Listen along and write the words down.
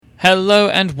Hello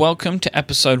and welcome to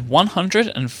episode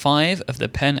 105 of the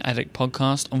Pen Addict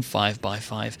podcast on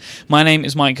 5x5. My name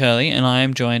is Mike Hurley and I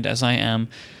am joined, as I am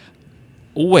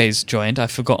always joined, I've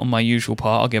forgotten my usual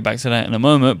part, I'll get back to that in a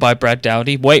moment, by Brad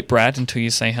Dowdy. Wait, Brad, until you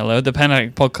say hello. The Pen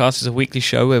Addict podcast is a weekly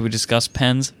show where we discuss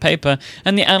pens, paper,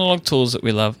 and the analog tools that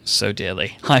we love so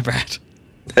dearly. Hi, Brad.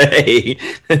 Hey.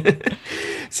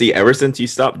 See, ever since you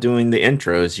stopped doing the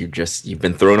intros, you've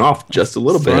been thrown off just a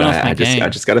little bit. I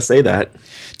just got to say that.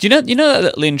 Do you know that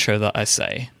little intro that I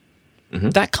say?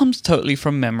 Mm-hmm. That comes totally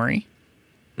from memory.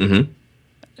 Mm-hmm.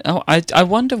 Oh, I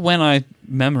wonder when I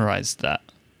memorized that.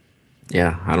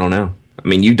 Yeah, I don't know. I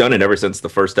mean, you've done it ever since the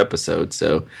first episode,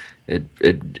 so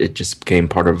it just became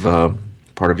part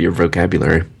of your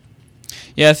vocabulary.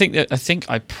 Yeah, I think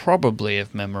I probably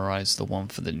have memorized the one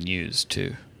for the news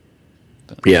too.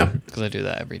 But, yeah, because I do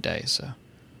that every day. So.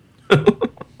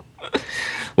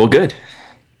 Well, good.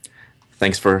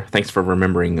 Thanks for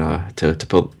remembering to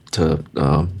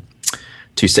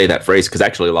say that phrase, because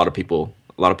actually a lot of people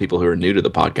who are new to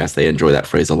the podcast, they enjoy that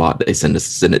phrase a lot. They send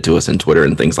it to us on Twitter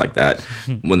and things like that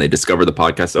when they discover the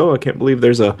podcast. Oh, I can't believe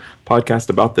there's a podcast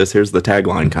about this. Here's the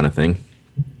tagline, kind of thing.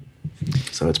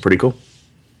 So it's pretty cool.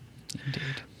 Indeed.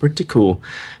 Pretty cool.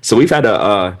 So we've had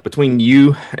between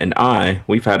you and I,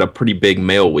 we've had a pretty big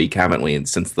mail week, haven't we?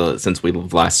 Since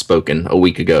we've last spoken a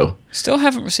week ago. Still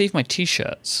haven't received my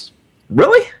T-shirts.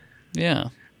 Really? Yeah.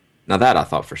 Now that I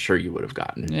thought for sure you would have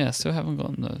gotten. Yeah, still haven't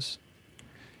gotten those.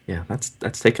 Yeah,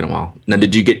 that's taken a while. Now,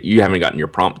 you haven't gotten your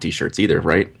prompt T-shirts either,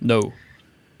 right? No.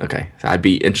 Okay, so I'd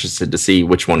be interested to see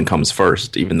which one comes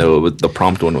first, even though the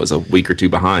prompt one was a week or two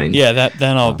behind. Yeah,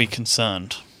 then I'll be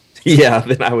concerned. Yeah,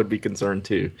 then I would be concerned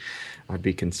too.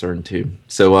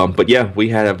 So, but yeah, we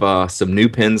have some new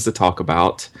pens to talk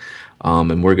about,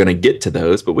 and we're going to get to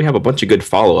those. But we have a bunch of good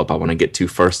follow-up I want to get to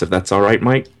first, if that's all right,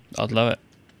 Mike. I'd love it.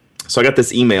 So I got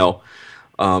this email,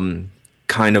 kind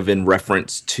of in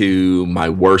reference to my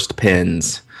worst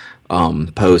pens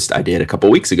post I did a couple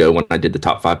weeks ago when I did the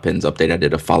top 5 pens update. I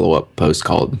did a follow-up post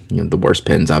called the worst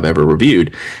pens I've ever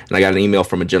reviewed, and I got an email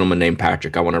from a gentleman named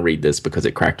Patrick. I want to read this because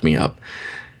it cracked me up.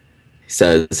 He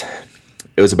says,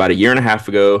 "It was about a year and a half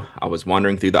ago. I was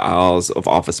wandering through the aisles of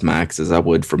Office Max as I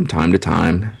would from time to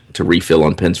time to refill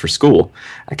on pens for school.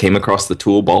 I came across the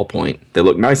Tool ballpoint. They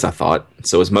looked nice, I thought.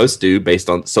 So as most do, based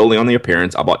solely on the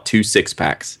appearance, I bought 2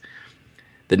 6-packs.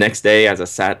 The next day, as I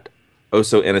sat oh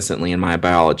so innocently in my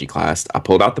biology class, I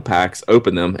pulled out the packs,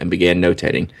 opened them, and began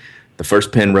notating. The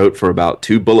first pen wrote for about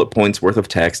 2 bullet points worth of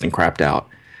text and crapped out.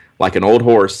 Like an old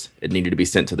horse, it needed to be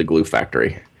sent to the glue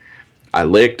factory. I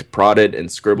licked, prodded,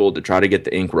 and scribbled to try to get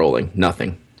the ink rolling.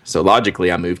 Nothing. So logically,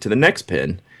 I moved to the next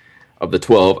pen of the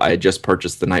 12 I had just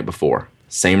purchased the night before.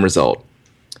 Same result.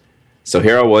 So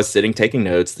here I was sitting taking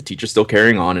notes, the teacher still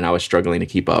carrying on, and I was struggling to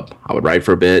keep up. I would write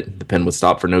for a bit, the pen would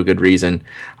stop for no good reason,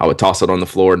 I would toss it on the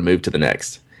floor and move to the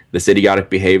next. This idiotic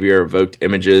behavior evoked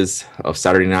images of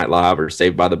Saturday Night Live or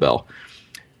Saved by the Bell.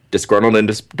 Disgruntled and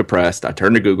depressed, I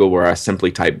turned to Google, where I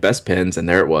simply typed best pens, and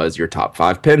there it was, your top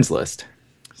 5 pens list.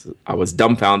 So I was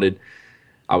dumbfounded.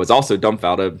 I was also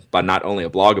dumbfounded by not only a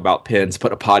blog about pens,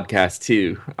 but a podcast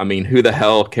too. I mean, who the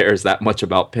hell cares that much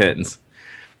about pens?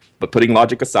 But putting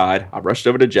logic aside, I rushed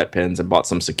over to JetPens and bought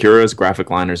some Securas,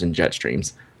 graphic liners, and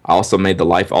Jetstreams. I also made the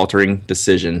life-altering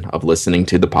decision of listening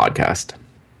to the podcast.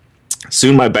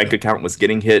 Soon my bank account was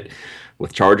getting hit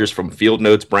with charges from Field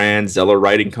Notes brand, Zeller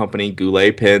Writing Company,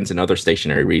 Goulet Pens, and other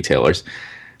stationery retailers.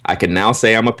 I can now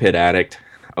say I'm a pen addict,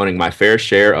 owning my fair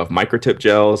share of microtip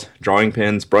gels, drawing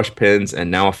pens, brush pens, and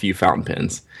now a few fountain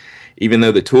pens. Even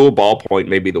though the Tool ballpoint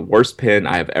may be the worst pen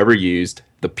I have ever used,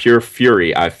 the pure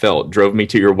fury I felt drove me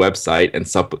to your website and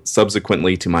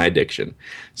subsequently to my addiction.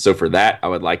 So for that, I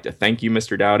would like to thank you,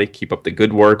 Mr. Dowdy. Keep up the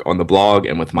good work on the blog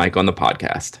and with Mike on the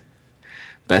podcast.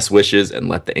 Best wishes, and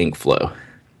let the ink flow."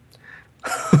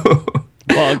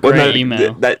 What a great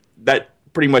email. That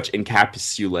pretty much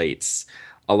encapsulates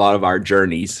a lot of our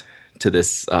journeys to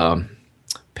this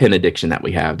pen addiction that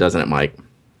we have, doesn't it, Mike?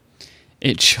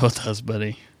 It sure does,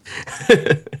 buddy.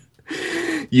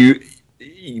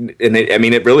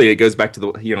 It goes back to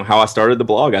the how I started the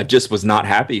blog. I just was not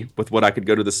happy with what I could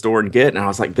go to the store and get, and I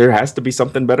was like, there has to be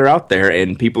something better out there,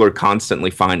 and people are constantly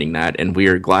finding that, and we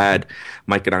are glad,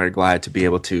 Mike and I are glad to be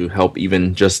able to help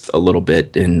even just a little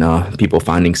bit in people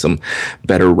finding some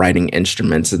better writing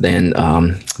instruments than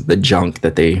the junk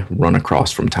that they run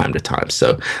across from time to time.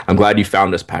 So I'm glad you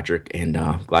found us, Patrick, and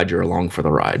glad you're along for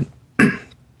the ride.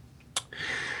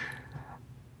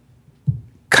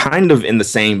 Kind of in the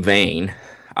same vein,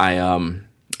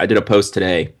 I did a post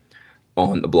today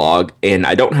on the blog, and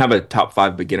I don't have a top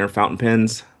 5 beginner fountain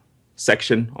pens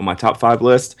section on my top 5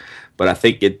 list, but I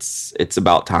think it's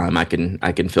about time. I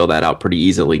can fill that out pretty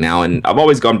easily now. And I've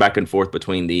always gone back and forth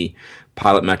between the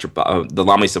the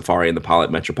Lamy Safari and the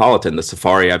Pilot Metropolitan. The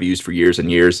Safari I've used for years and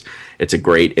years. It's a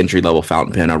great entry level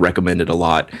fountain pen. I recommend it a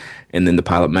lot. And then the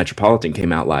Pilot Metropolitan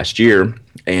came out last year,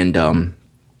 and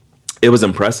it was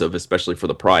impressive, especially for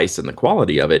the price and the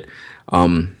quality of it.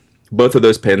 Both of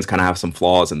those pens kind of have some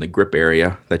flaws in the grip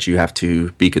area that you have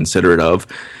to be considerate of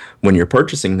when you're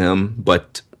purchasing them.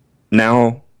 But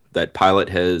now that Pilot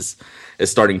is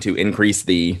starting to increase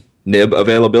the nib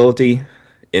availability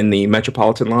in the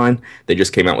Metropolitan line. They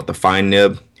just came out with the fine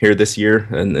nib here this year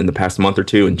and in the past month or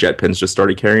two, and Jet Pens just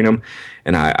started carrying them.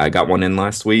 And I got one in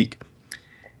last week.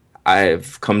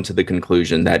 I've come to the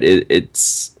conclusion that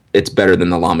it's better than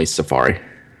the Lamy Safari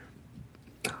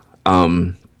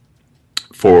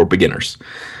for beginners.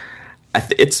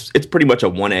 It's pretty much a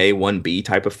 1A, 1B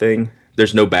type of thing.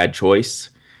 There's no bad choice.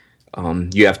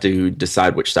 You have to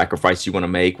decide which sacrifice you want to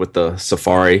make with the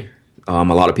Safari. A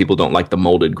lot of people don't like the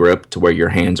molded grip to where your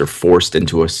hands are forced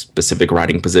into a specific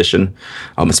writing position,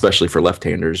 especially for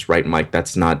left-handers, right, Mike?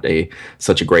 That's not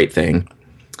such a great thing.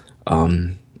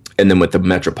 And then with the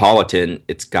Metropolitan,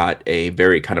 it's got a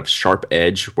very kind of sharp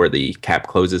edge where the cap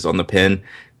closes on the pen.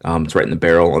 It's right in the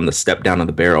barrel, on the step down of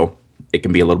the barrel. It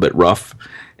can be a little bit rough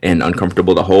and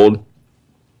uncomfortable to hold.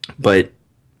 But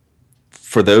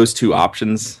for those two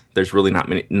options, there's really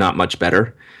not much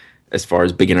better as far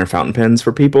as beginner fountain pens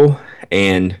for people.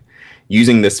 And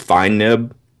using this fine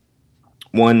nib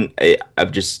one,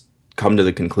 I've just come to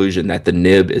the conclusion that the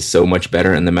nib is so much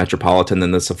better in the Metropolitan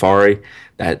than the Safari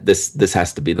that this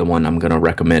has to be the one I'm going to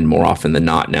recommend more often than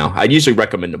not now. I usually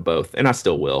recommend them both, and I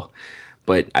still will.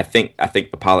 But I think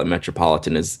the Pilot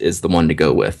Metropolitan is the one to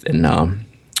go with. And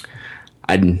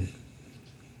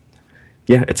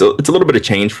it's a little bit of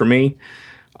change for me.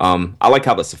 I like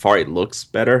how the Safari looks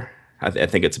better. I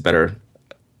think it's a better,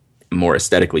 more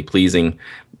aesthetically pleasing,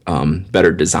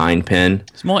 better design pen.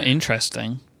 It's more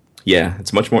interesting. Yeah,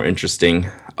 it's much more interesting.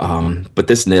 But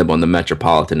this nib on the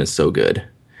Metropolitan is so good.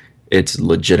 It's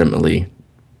legitimately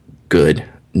good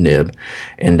nib.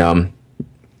 And,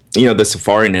 the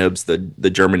Safari nibs, the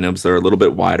German nibs, they're a little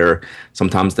bit wider.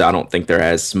 Sometimes I don't think they're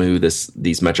as smooth as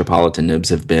these Metropolitan nibs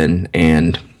have been.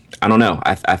 And I don't know.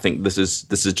 I think this is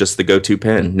just the go-to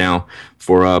pen now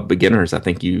for beginners. I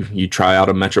think you try out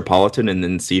a Metropolitan and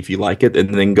then see if you like it,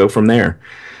 and then go from there.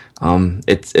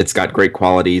 It's got great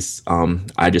qualities.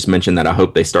 I just mentioned that I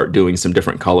hope they start doing some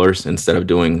different colors instead of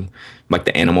doing like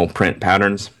the animal print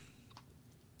patterns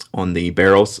on the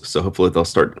barrels. So hopefully they'll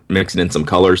start mixing in some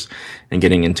colors and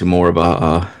getting into more of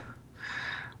a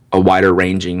wider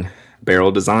ranging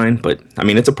barrel design. But I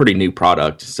mean, it's a pretty new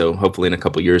product, so hopefully in a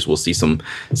couple years we'll see some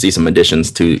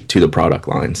additions to the product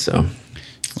line. So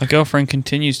my girlfriend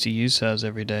continues to use hers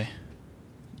every day.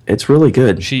 It's really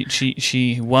good.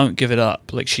 She won't give it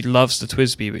up. Like, she loves the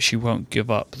TWSBI, but she won't give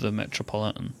up the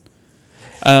Metropolitan.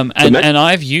 And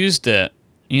I've used it,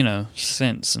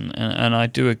 since, and I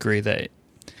do agree that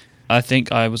I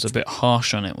think I was a bit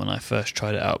harsh on it when I first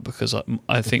tried it out, because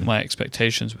I think my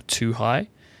expectations were too high.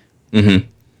 Mm-hmm.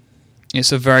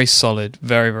 It's a very solid,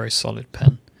 very, very solid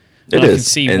pen. It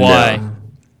is.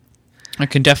 I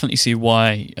can definitely see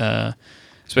why,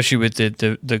 especially with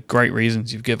the great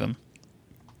reasons you've given,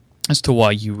 as to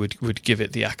why you would give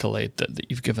it the accolade that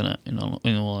you've given it, in all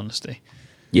honesty.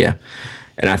 Yeah.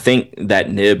 And I think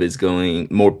that nib is going,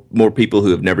 more people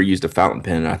who have never used a fountain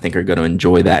pen, I think, are going to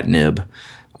enjoy that nib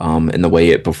and the way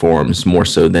it performs more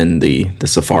so than the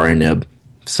Safari nib.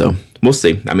 So we'll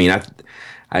see. I mean,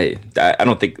 I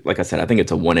don't think, like I said, I think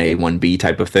it's a 1A, 1B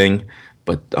type of thing.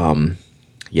 But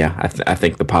I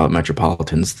think the Pilot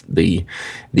Metropolitan's the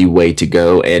way to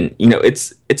go. And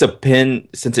it's a pen,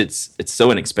 since it's so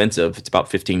inexpensive, it's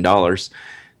about $15,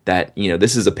 that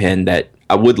this is a pen that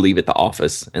I would leave at the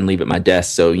office and leave at my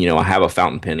desk. So I have a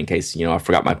fountain pen in case I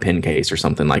forgot my pen case or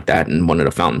something like that and wanted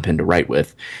a fountain pen to write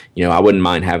with. I wouldn't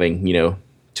mind having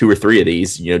 2 or 3 of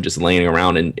these, just laying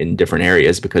around in different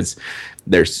areas, because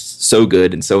they're so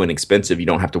good and so inexpensive. You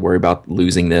don't have to worry about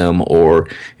losing them, or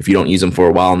if you don't use them for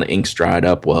a while and the ink's dried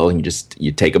up, well,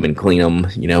 you take them and clean them,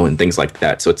 and things like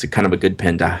that. So it's a kind of a good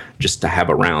pen to have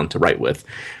around to write with.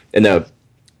 And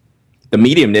the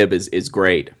medium nib is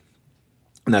great,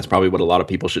 and that's probably what a lot of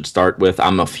people should start with.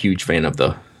 I'm a huge fan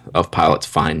of Pilot's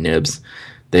fine nibs.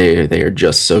 They are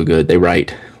just so good. They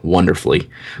write wonderfully.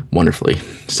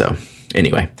 So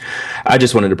anyway, I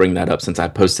just wanted to bring that up since I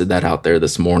posted that out there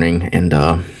this morning. And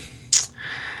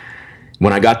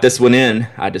when I got this one in,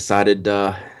 I decided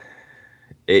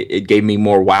it gave me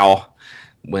more wow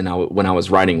when I was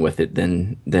writing with it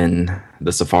than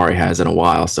the Safari has in a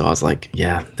while. So I was like,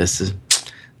 yeah, this is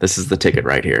the ticket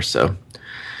right here. So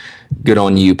good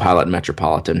on you, Pilot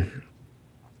Metropolitan.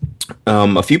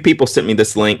 A few people sent me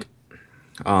this link,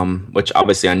 which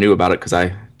obviously I knew about it because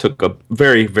I took a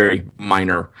very, very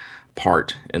minor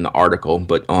part in the article.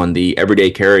 But on the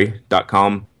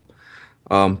everydaycarry.com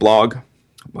blog,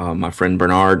 my friend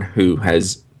Bernard, who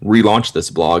has relaunched this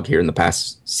blog here in the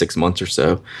past 6 months or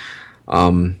so,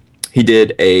 he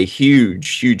did a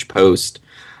huge post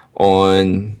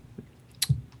on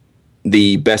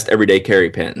the best everyday carry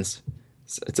pens.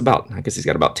 It's about, I guess he's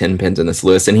got about 10 pens in this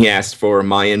list, and he asked for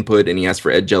my input and he asked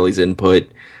for Ed Jelly's input.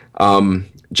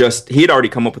 He had already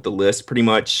come up with the list pretty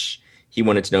much. He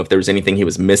wanted to know if there was anything he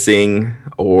was missing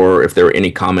or if there were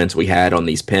any comments we had on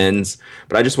these pens.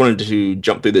 But I just wanted to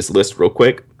jump through this list real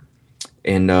quick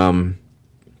and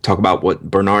talk about what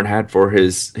Bernard had for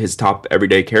his top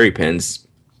everyday carry pens.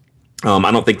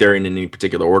 I don't think they're in any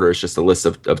particular order. It's just a list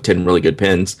of 10 really good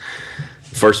pens.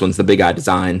 The first one's the Big Eye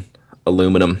Design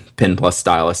aluminum Pen Plus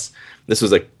stylus. This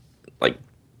was like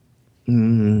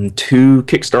 2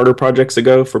 Kickstarter projects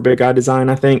ago for Big Eye Design,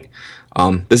 I think.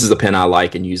 This is a pen I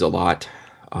like and use a lot.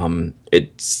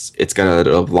 It's got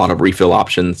a lot of refill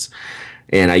options,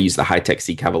 and I use the High-Tech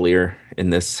C Cavalier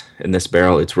in this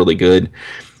barrel. It's really good.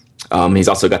 He's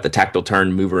also got the tactile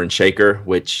turn mover and shaker,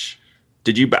 which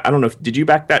did you back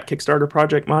that Kickstarter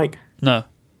project, Mike? No.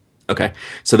 Okay,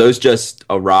 so those just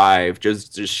arrived,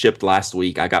 just shipped last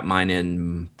week. I got mine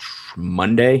in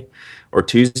Monday or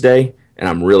Tuesday, and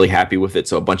I'm really happy with it.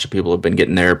 So a bunch of people have been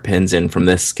getting their pens in from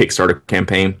this Kickstarter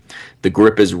campaign. The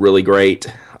grip is really great.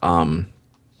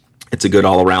 It's a good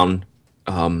all-around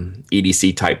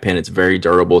EDC type pen. It's very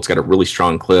durable. It's got a really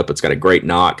strong clip. It's got a great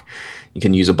knock. You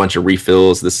can use a bunch of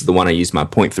refills. This is the one I use my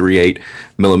 .38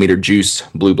 millimeter juice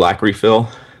blue-black refill.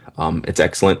 It's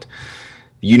excellent.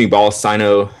 Uniball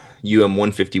Sino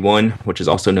UM151, which is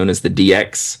also known as the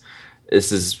DX.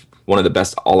 This is one of the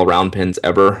best all-around pens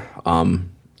ever.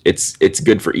 It's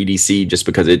good for EDC just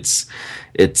because it's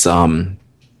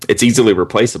easily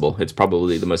replaceable. It's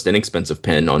probably the most inexpensive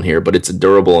pen on here, but it's a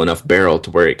durable enough barrel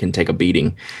to where it can take a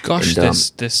beating. Gosh,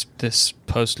 this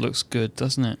post looks good,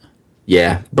 doesn't it?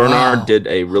 Yeah, Bernard did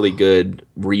a really good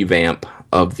revamp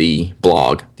of the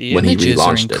blog when he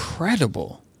relaunched it. The images are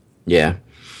incredible. Yeah.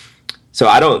 So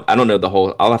I don't know the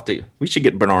whole. We should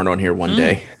get Bernard on here one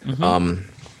day. Mm-hmm.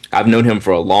 I've known him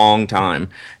for a long time,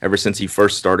 ever since he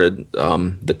first started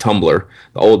the Tumblr,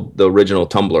 the original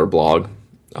Tumblr blog,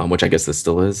 which I guess this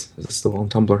still is. Is it still on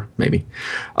Tumblr? Maybe.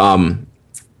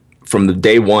 From the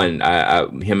day one,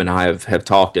 him and I have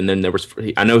talked, and then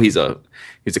I know he's a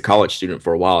college student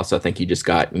for a while, so I think he just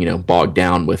got bogged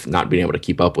down with not being able to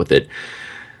keep up with it.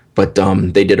 But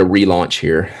they did a relaunch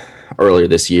here earlier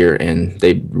this year, and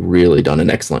they've really done an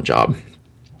excellent job.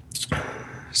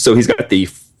 So he's got the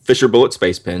Fisher Bullet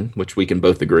Space Pen, which we can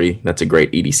both agree that's a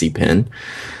great EDC pen.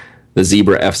 The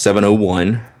Zebra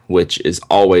F701, which is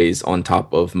always on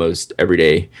top of most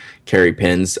everyday carry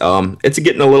pens. It's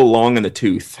getting a little long in the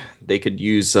tooth. They could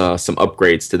use some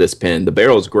upgrades to this pen. The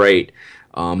barrel's great.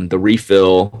 The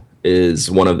refill is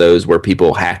one of those where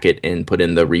people hack it and put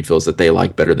in the refills that they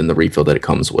like better than the refill that it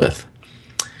comes with.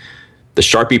 The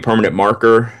Sharpie permanent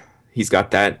marker, he's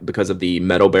got that because of the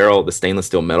metal barrel, the stainless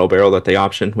steel metal barrel that they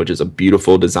optioned, which is a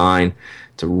beautiful design.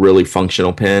 It's a really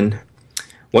functional pen.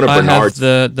 One of Bernard's, I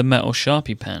have the metal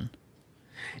Sharpie pen.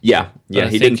 Yeah,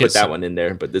 he didn't put that one in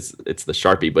there, but it's the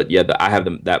Sharpie. But yeah, I have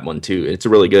that one too. It's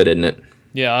really good, isn't it?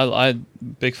 Yeah, I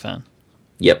big fan.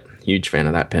 Yep, huge fan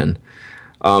of that pen.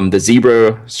 The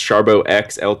Zebra Sharbo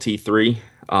X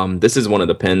LT3. This is one of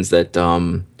the pens that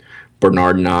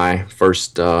Bernard and I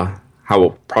first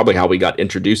how we got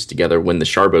introduced together when the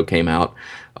Sharbo came out.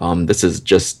 This is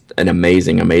just an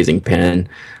amazing pen.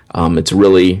 It's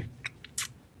really,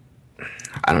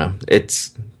 I don't know.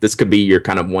 This could be your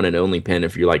kind of one and only pen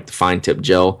if you like the fine tip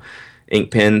gel ink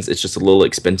pens. It's just a little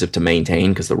expensive to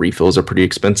maintain because the refills are pretty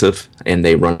expensive and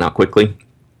they run out quickly.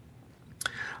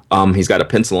 He's got a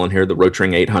pencil on here, the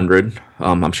Rotring 800.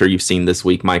 I'm sure you've seen this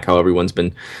week, Mike, how everyone's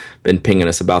been pinging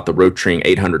us about the Rotring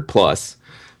 800 Plus,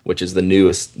 which is the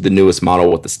newest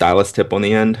model with the stylus tip on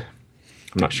the end.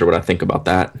 I'm not sure what I think about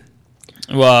that.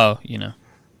 Well,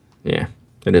 Yeah,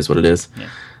 it is what it is.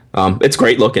 Yeah. It's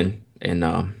great looking,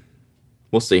 and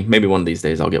we'll see. Maybe one of these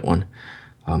days I'll get one.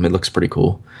 It looks pretty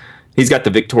cool. He's got the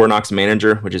Victorinox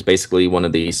Manager, which is basically one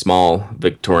of the small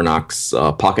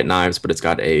Victorinox pocket knives, but it's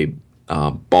got a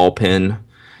ball pen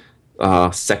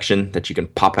section that you can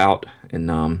pop out,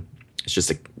 and It's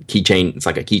just a keychain. It's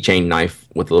like a keychain knife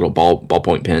with a little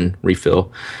ballpoint pen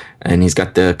refill, and he's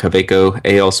got the Kaweco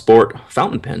AL Sport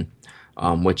fountain pen,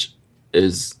 which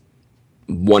is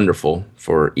wonderful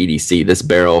for EDC. This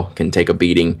barrel can take a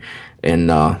beating and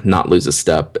not lose a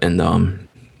step, and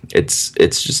it's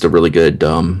just a really good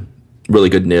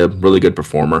nib, really good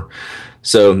performer.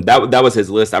 So that was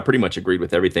his list. I pretty much agreed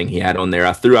with everything he had on there.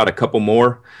 I threw out a couple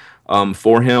more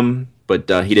for him, but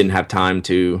he didn't have time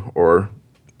to, or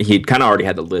he'd kind of already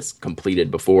had the list completed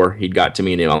before he'd got to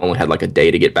me, and I only had like a day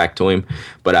to get back to him.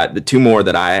 But the two more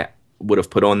that I would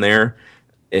have put on there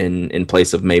in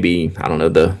place of maybe, I don't know,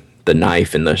 the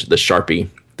knife and the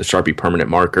Sharpie permanent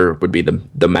marker would be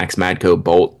the Max Madco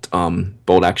bolt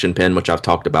action pen, which I've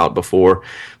talked about before,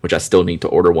 which I still need to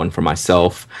order one for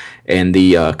myself, and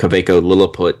the Kaweco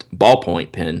Lilliput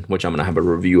ballpoint pen, which I'm going to have a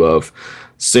review of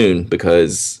soon,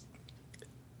 because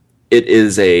it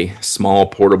is a small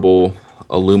portable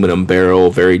aluminum barrel,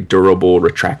 very durable,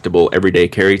 retractable, everyday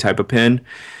carry type of pen,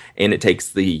 and it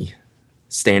takes the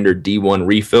standard D1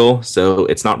 refill, so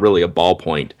it's not really a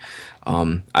ballpoint.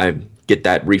 I get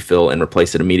that refill and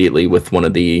replace it immediately with one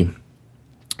of the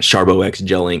Sharbo X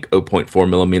Gel Ink 0.4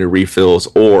 millimeter refills,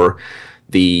 or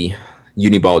the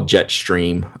Uniball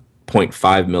Jetstream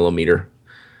 0.5 millimeter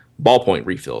ballpoint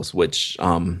refills, which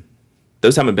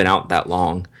those haven't been out that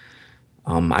long.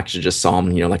 I actually just saw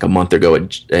them, like a month ago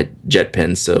at Jet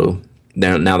Pens. So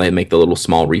now they make the little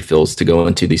small refills to go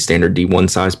into the standard D1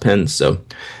 size pens. So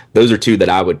those are two that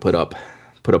I would put up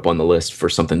on the list for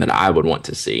something that I would want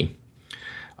to see.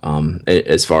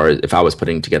 As far as if I was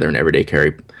putting together an everyday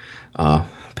carry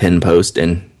pen post,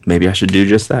 and maybe I should do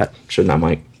just that, shouldn't I,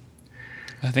 Mike?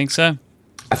 I think so.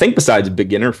 I think besides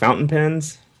beginner fountain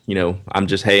pens, I'm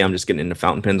just getting into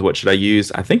fountain pens. What should I use?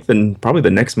 I think probably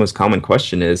the next most common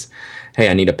question is, hey,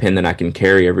 I need a pen that I can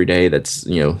carry every day that's,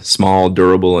 small,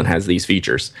 durable, and has these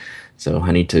features. So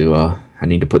I need to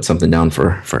put something down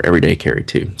for everyday carry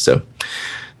too. So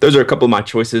those are a couple of my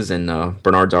choices, and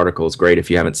Bernard's article is great.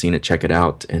 If you haven't seen it, check it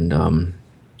out. And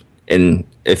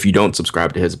if you don't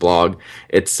subscribe to his blog,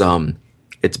 it's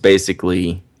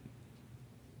basically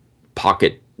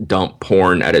pocket dump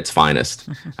porn at its finest.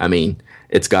 I mean,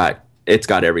 it's got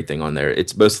everything on there.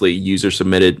 It's mostly user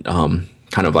submitted,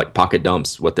 kind of like pocket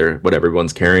dumps, what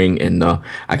everyone's carrying, and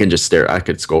I can just stare. I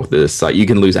could scroll through this site. You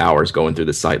can lose hours going through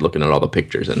the site looking at all the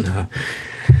pictures, and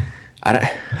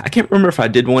I can't remember if I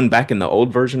did one back in the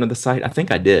old version of the site. I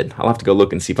think I did. I'll have to go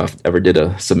look and see if I ever did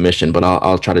a submission, but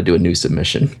I'll try to do a new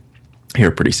submission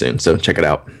here pretty soon. So check it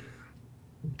out.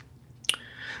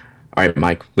 All right,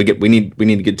 Mike, we need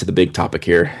to get to the big topic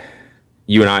here.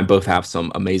 You and I both have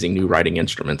some amazing new writing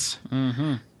instruments.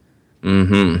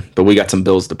 But we got some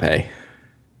bills to pay.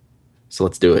 So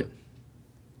let's do it.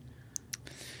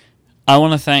 I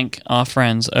want to thank our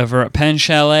friends over at Pen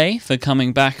Chalet for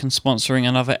coming back and sponsoring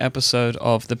another episode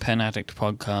of the Pen Addict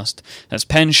podcast. That's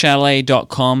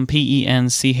penchalet.com,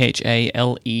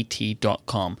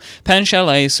 penchalet.com. Pen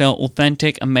Chalet sell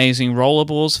authentic, amazing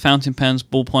rollables, fountain pens,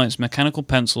 ballpoints, mechanical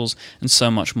pencils, and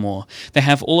so much more. They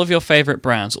have all of your favorite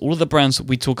brands, all of the brands that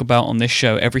we talk about on this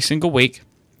show every single week,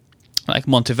 like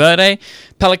Monteverde,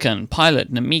 Pelican,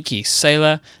 Pilot, Namiki,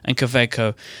 Sailor, and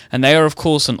Kaweco, and they are, of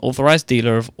course, an authorized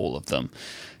dealer of all of them.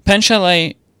 Pen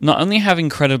Chalet not only have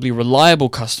incredibly reliable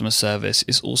customer service,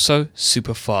 is also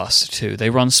super fast too. They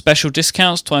run special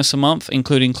discounts twice a month,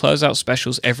 including closeout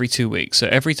specials every 2 weeks. So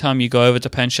every time you go over to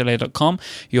penchalet.com,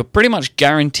 you're pretty much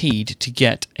guaranteed to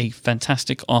get a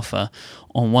fantastic offer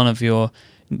on one of your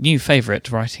new favorite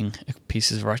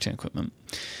pieces of writing equipment.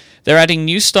 They're adding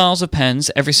new styles of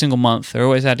pens every single month. They're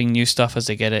always adding new stuff as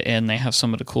they get it in. They have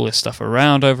some of the coolest stuff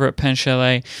around over at Pen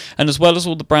Chalet. And as well as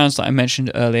all the brands that I mentioned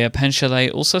earlier, Pen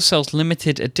Chalet also sells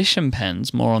limited edition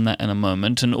pens, more on that in a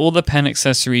moment, and all the pen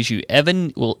accessories you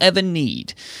will ever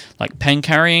need, like pen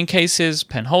carrying cases,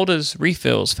 pen holders,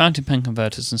 refills, fountain pen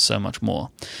converters, and so much more.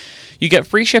 You get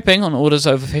free shipping on orders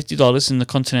over $50 in the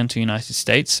continental United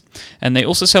States, and they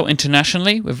also sell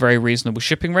internationally with very reasonable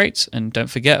shipping rates. And don't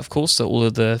forget, of course, that all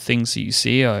of the things that you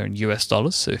see are in US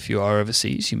dollars, so if you are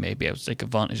overseas, you may be able to take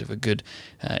advantage of a good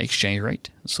exchange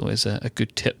rate. It's always a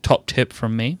good top tip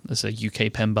from me as a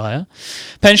UK pen buyer.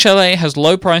 Pen Chalet has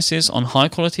low prices on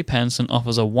high-quality pens and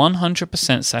offers a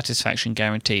 100% satisfaction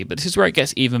guarantee, but this is where it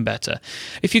gets even better.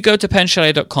 If you go to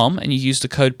penchalet.com and you use the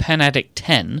code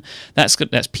PENADDICT10, that's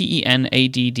PENADDICT10,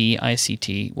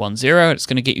 it's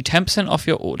going to get you 10% off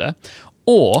your order,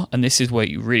 or, and this is what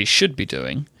you really should be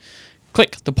doing,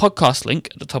 click the podcast link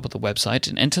at the top of the website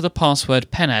and enter the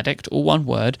password PENADDICT, all one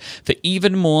word, for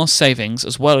even more savings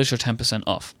as well as your 10%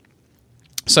 off.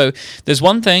 So there's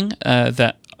one thing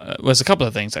that there's a couple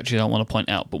of things actually I want to point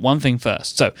out, but one thing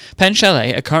first. So, Pen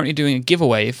Chalet are currently doing a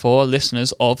giveaway for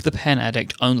listeners of the Pen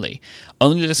Addict only.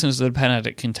 Only listeners of the Pen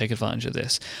Addict can take advantage of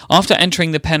this. After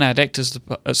entering the Pen Addict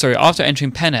after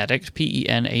entering Pen Addict,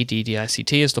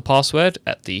 PENADDICT as the password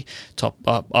at the top,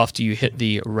 after you hit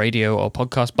the radio or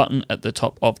podcast button at the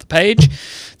top of the page,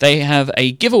 they have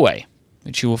a giveaway,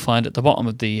 which you will find at the bottom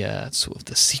of the sort of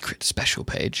the secret special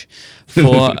page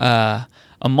for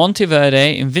a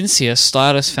Monteverde Invincia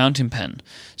stylus fountain pen.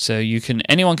 So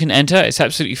anyone can enter. It's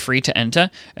absolutely free to enter,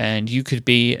 and you could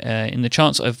be in the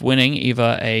chance of winning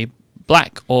either a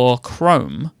black or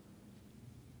chrome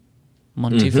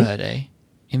Monteverde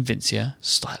Invincia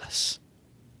stylus.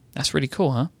 That's really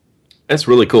cool, huh? That's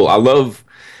really cool.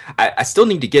 I still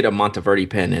need to get a Monteverde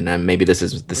pen, and maybe this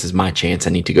is my chance. I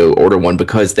need to go order one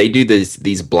because they do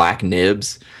these black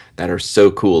nibs that are so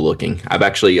cool looking. I've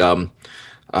actually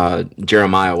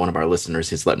Jeremiah, one of our listeners,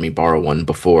 has let me borrow one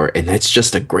before, and it's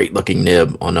just a great looking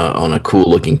nib on a cool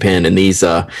looking pen. And these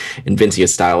Invincia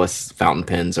stylus fountain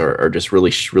pens are just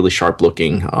really sharp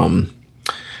looking.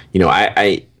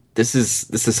 This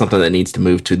is something that needs to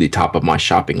move to the top of my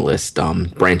shopping list.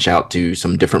 Branch out to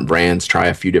some different brands, try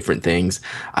a few different things.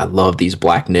 I love these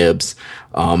black nibs,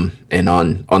 and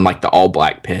on like the all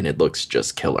black pen, it looks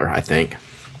just killer, I think.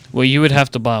 Well, you would have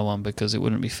to buy one because it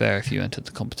wouldn't be fair if you entered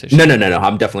the competition. No.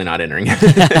 I'm definitely not entering.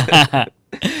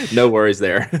 No worries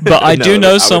there. But I do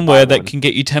know somewhere that can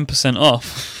get you 10%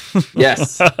 off.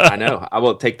 Yes, I know. I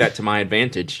will take that to my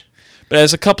advantage. But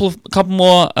there's a couple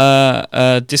more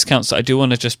discounts that I do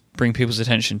want to just bring people's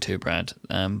attention to, Brad,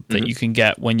 that you can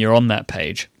get when you're on that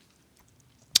page.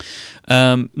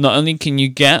 Not only can you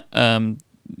get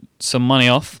some money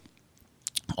off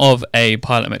of a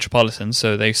Pilot Metropolitan,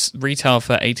 so they retail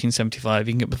for $18.75.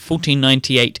 You can get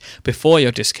 $14.98 before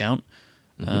your discount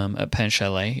at Pen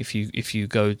Chalet if you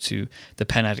go to the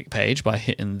Pen Addict page by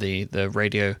hitting the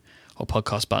radio or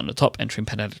podcast button at the top, entering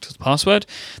Pen Addict as the password.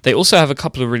 They also have a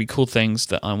couple of really cool things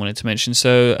that I wanted to mention.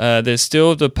 So there's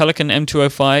still the Pelican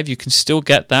M205. You can still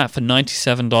get that for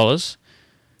 $97.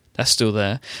 That's still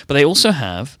there. But they also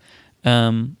have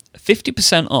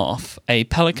 50% off a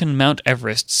Pelican Mount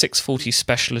Everest 640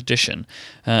 Special Edition.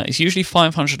 It's usually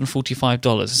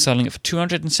 $545. It's selling it for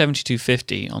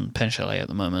 $272.50 on Pen Chalet at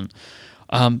the moment.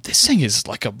 This thing is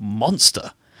like a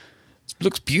monster. It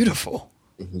looks beautiful.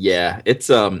 Yeah, it's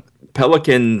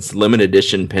Pelican's limited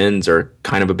edition pens are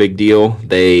kind of a big deal.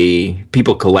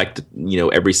 People collect,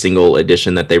 every single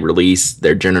edition that they release.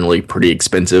 They're generally pretty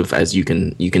expensive, as you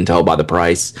can tell by the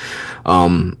price.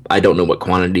 I don't know what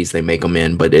quantities they make them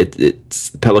in, but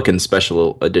it's Pelican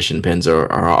special edition pens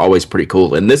are always pretty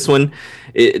cool. And this one,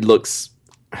 it looks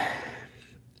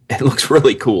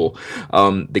really cool.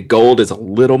 The gold is a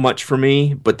little much for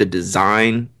me, but the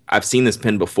design, I've seen this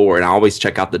pen before, and I always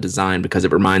check out the design because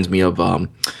it reminds me of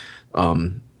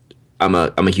I'm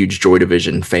a huge Joy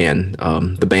Division fan,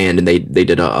 the band, and they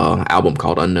did a album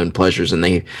called Unknown Pleasures, and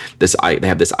they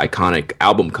have this iconic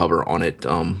album cover on it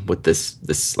with this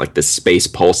space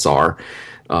pulsar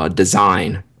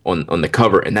design on the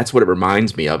cover, and that's what it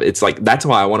reminds me of. It's like, that's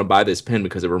why I want to buy this pen,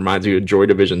 because it reminds me of Joy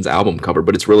Division's album cover,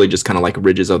 but it's really just kind of like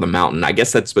ridges of the mountain. I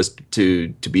guess that's supposed to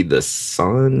be the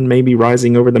sun maybe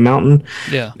rising over the mountain.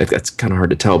 Yeah. That's kind of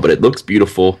hard to tell, but it looks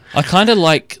beautiful. I kind of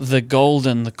like the gold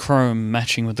and the chrome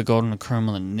matching with the gold and the chrome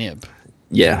on the nib.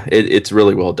 Yeah, it's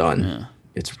really well done. Yeah.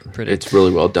 It's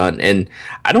really well done. And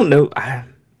I don't know, I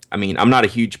mean, I'm not a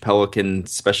huge Pelican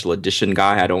special edition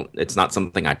guy. It's not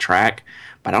something I track,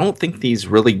 but I don't think these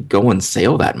really go on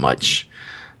sale that much.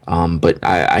 But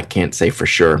I can't say for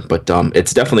sure. But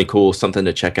it's definitely cool, something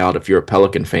to check out if you're a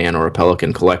Pelican fan or a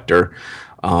Pelican collector,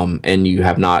 and you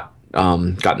have not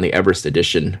gotten the Everest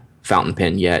edition fountain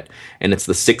pen yet. And it's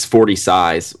the 640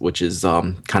 size, which is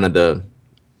kind of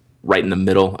right in the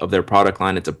middle of their product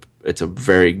line. It's a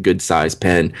very good size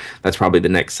pen. That's probably the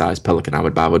next size Pelican I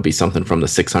would buy, would be something from the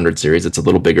 600 series. It's a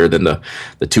little bigger than the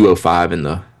 205 and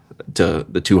the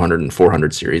 200 and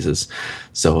 400 series.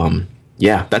 So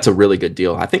yeah, that's a really good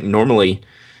deal. I think normally,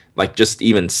 like, just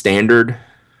even standard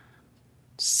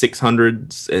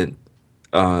 600s and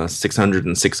 600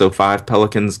 and 605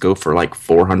 Pelicans go for like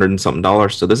 $400 and something.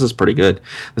 So this is pretty good.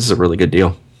 This is a really good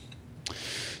deal.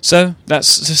 So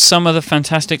that's just some of the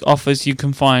fantastic offers you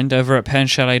can find over at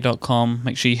penchalet.com.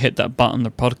 Make sure you hit that button, the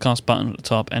podcast button at the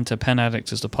top, enter Pen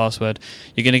Addict as the password.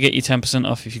 You're going to get you 10%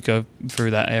 off if you go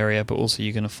through that area, but also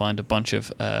you're going to find a bunch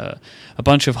of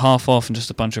half off and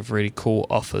just a bunch of really cool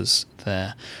offers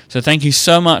there. So thank you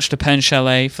so much to Pen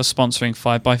Chalet for sponsoring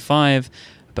 5x5,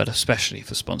 but especially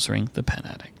for sponsoring the Pen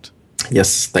Addict.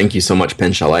 Yes, thank you so much,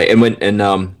 Pen Chalet. And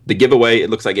the giveaway, it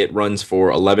looks like it runs for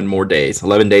 11 more days.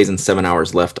 11 days and 7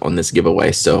 hours left on this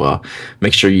giveaway. So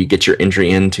make sure you get your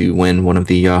entry in to win one of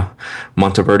the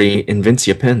Monteverde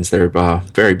Invincia pens. They're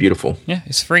very beautiful. Yeah,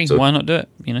 it's free. So, why not do it?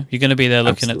 You know, you're going to be there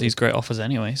looking absolutely. at these great offers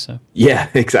anyway. So Yeah,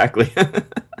 exactly.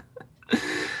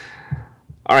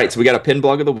 All right, so we got a pen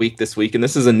blog of the week this week, and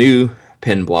this is a new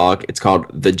pen blog. It's called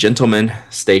The Gentleman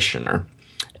Stationer,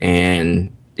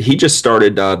 and he just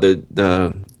started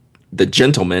the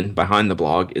gentleman behind the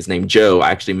blog is named Joe.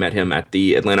 I actually met him at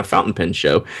the Atlanta Fountain Pen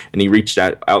Show, and he reached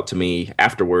out to me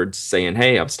afterwards saying,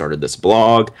 "Hey, I've started this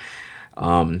blog,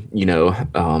 obviously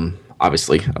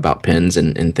about pens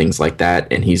and things like that."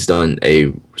 And he's done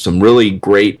some really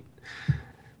great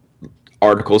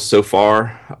articles so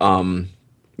far.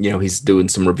 He's doing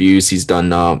some reviews. He's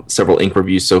done several ink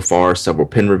reviews so far, several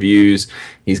pen reviews.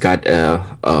 He's got a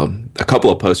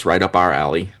couple of posts right up our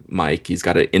alley, Mike. He's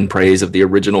got it in praise of the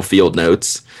original field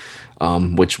notes,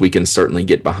 which we can certainly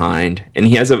get behind. And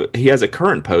he has a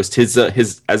current post. His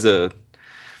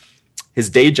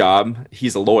day job,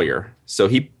 he's a lawyer, so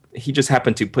he just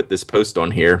happened to put this post on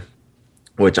here,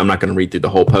 which I'm not going to read through the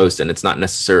whole post, and it's not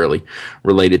necessarily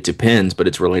related to pens, but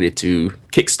it's related to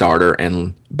Kickstarter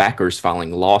and backers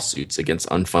filing lawsuits against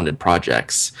unfunded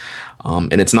projects.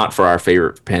 And it's not for our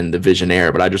favorite pen, the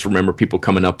Visionaire, but I just remember people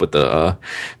coming up with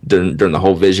during the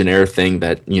whole Visionaire thing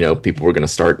that, people were going to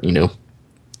start,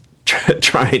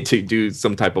 trying to do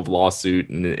some type of lawsuit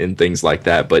and things like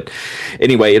that. But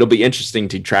anyway, it'll be interesting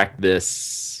to track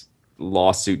this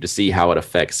lawsuit to see how it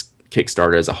affects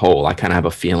Kickstarter as a whole. I kind of have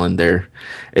a feeling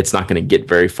it's not going to get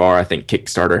very far. I think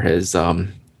Kickstarter has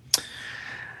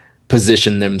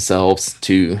positioned themselves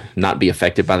to not be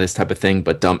affected by this type of thing.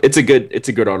 But it's a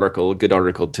good article,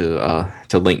 to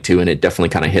link to, and it definitely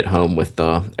kind of hit home with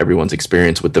everyone's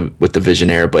experience with the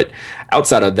Visionaire. But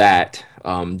outside of that,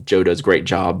 Joe does a great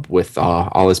job with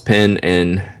all his pen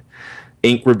and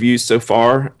ink reviews so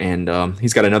far, and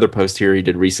he's got another post here he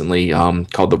did recently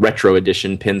called the Retro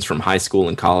Edition Pens from High School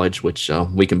and College, which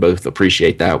we can both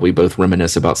appreciate that. We both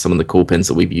reminisce about some of the cool pens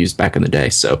that we've used back in the day.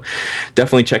 So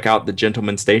definitely check out the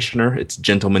Gentleman Stationer. It's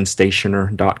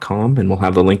gentlemanstationer.com, and we'll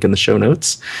have the link in the show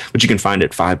notes, which you can find at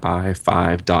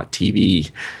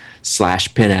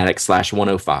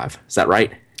 5by5.tv/penaddict/105. Is that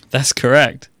right? that's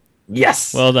correct.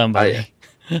 Yes. Well done, buddy.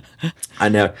 I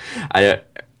know.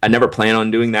 I never plan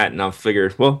on doing that, and I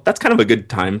figured, well, that's kind of a good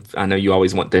time. I know you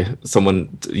always want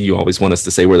us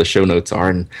to say where the show notes are,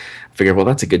 and I figured, well,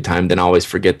 that's a good time. Then I always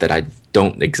forget that I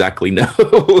don't exactly know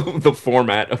the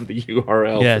format of the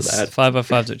URL yes, for that.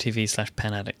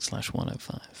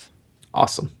 5by5.tv/penaddict/105.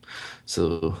 Awesome.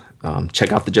 So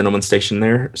check out the Gentleman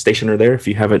Stationer there if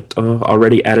you haven't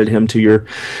already added him to your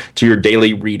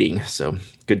daily reading. So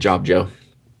good job, Joe.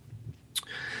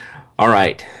 All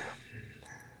right.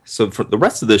 So for the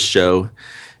rest of this show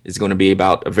is going to be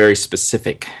about a very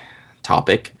specific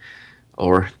topic,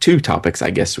 or two topics, I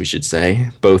guess we should say.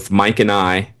 Both Mike and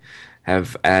I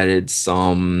have added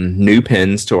some new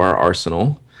pens to our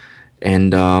arsenal,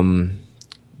 and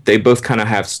they both kind of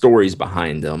have stories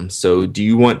behind them. So do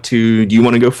you want to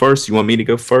go first? Do you want me to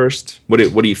go first? What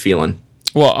are you feeling?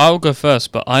 Well, I'll go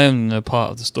first, but I am no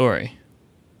part of the story.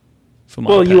 For my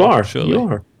well, pen, you are. surely. You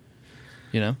are.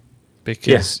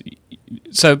 Because... Yeah.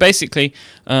 So basically,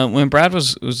 when Brad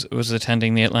was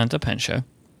attending the Atlanta Pen Show,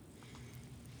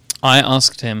 I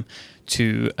asked him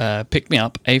to pick me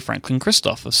up a Franklin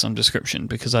Christoph of some description,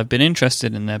 because I've been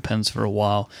interested in their pens for a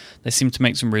while. They seem to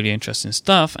make some really interesting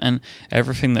stuff, and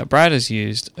everything that Brad has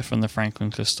used from the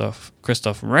Franklin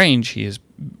Christoph range, he has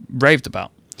raved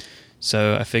about.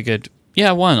 So I figured,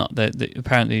 yeah, why not?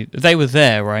 Apparently, they were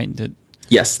there, right?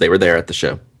 Yes, they were there at the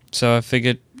show. So I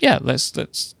figured, yeah, let's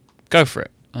go for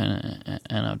it. And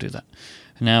I'll do that.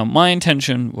 Now, my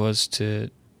intention was to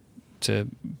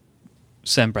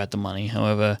send Brad the money.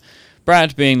 However,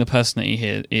 Brad, being the person that he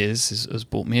has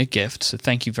bought me a gift. So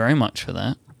thank you very much for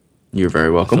that. You're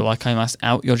very welcome. I feel like I must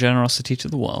out your generosity to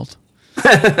the world.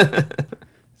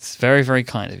 It's very, very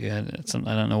kind of you. I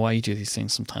don't know why you do these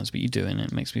things sometimes, but you do, and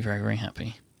it makes me very, very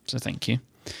happy. So thank you.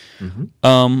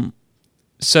 Mm-hmm.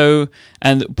 So,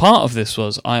 and part of this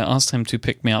was I asked him to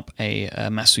pick me up a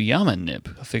Masuyama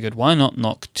nib. I figured, why not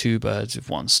knock two birds with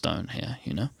one stone here,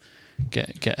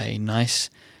 Get a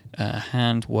nice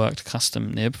hand-worked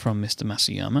custom nib from Mr.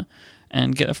 Masuyama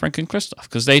and get a Franklin Christoph,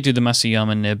 because they do the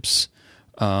Masuyama nibs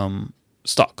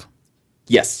stock.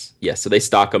 Yes. So they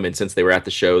stock them, and since they were at the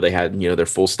show, they had, their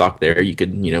full stock there. You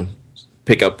could,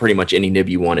 pick up pretty much any nib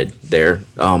you wanted there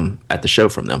at the show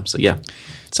from them. So, yeah.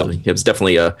 So it was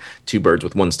definitely a two birds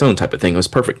with one stone type of thing. It was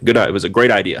perfect. Good. It was a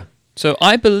great idea. So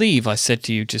I believe I said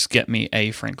to you, just get me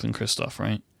a Franklin Christoph,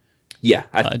 right? Yeah,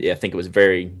 I think it was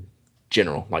very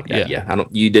general like that. Yeah. Yeah,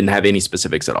 you didn't have any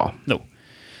specifics at all. No.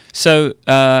 So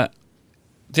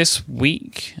this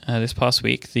past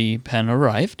week, the pen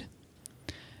arrived,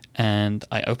 and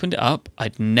I opened it up.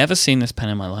 I'd never seen this pen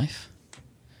in my life.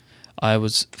 I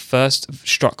was first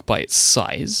struck by its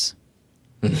size.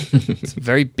 It's a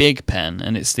very big pen,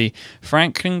 and it's the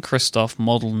Franklin Christoph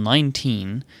Model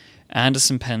 19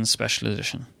 Anderson Pen Special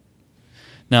Edition.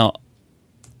 Now,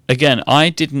 again, I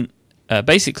didn't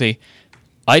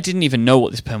even know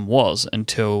what this pen was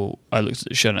until I looked at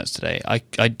the show notes today.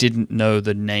 I didn't know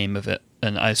the name of it,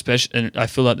 and I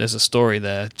feel like there's a story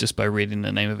there just by reading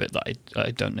the name of it that I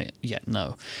don't yet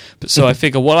know. But so I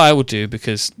figure what I will do,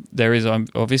 because there is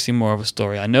obviously more of a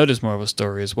story. I know there's more of a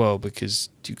story as well because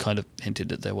you kind of hinted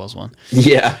that there was one.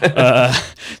 Yeah.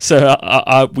 So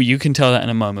you can tell that in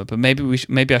a moment. But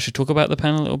maybe I should talk about the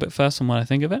pen a little bit first and what I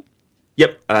think of it.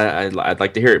 Yep, I'd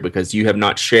like to hear it because you have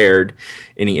not shared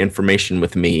any information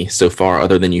with me so far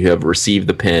other than you have received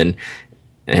the pen,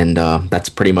 and that's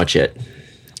pretty much it.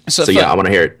 So yeah, I want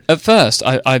to hear it. At first,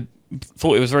 I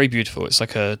thought it was very beautiful. It's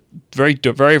like a very,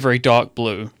 very, very dark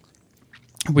blue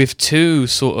with two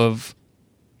sort of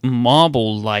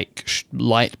marble-like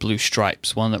light blue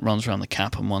stripes, one that runs around the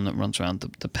cap and one that runs around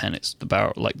the pen, the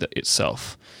barrel,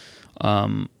 itself.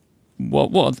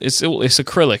 It's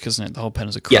acrylic, isn't it? The whole pen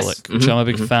is acrylic, yes. Which I'm a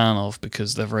big fan of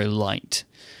because they're very light.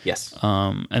 Yes.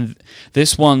 And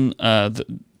this one, the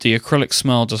acrylic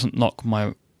smell doesn't knock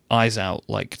my eyes out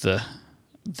like the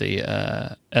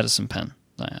Edison pen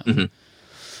that I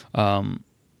have,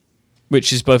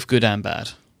 which is both good and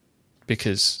bad,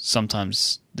 because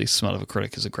sometimes the smell of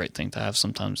acrylic is a great thing to have,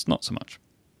 sometimes not so much.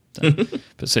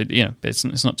 But so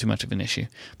it's not too much of an issue.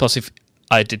 Plus, if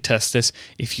I did test this,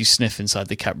 if you sniff inside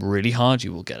the cap really hard,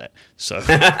 you will get it. So,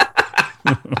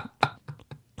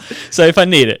 so if I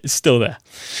need it, it's still there.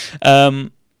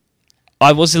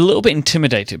 I was a little bit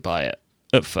intimidated by it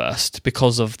at first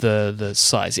because of the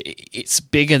size. It's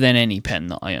bigger than any pen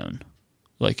that I own,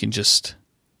 like in just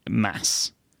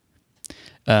mass.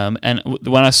 And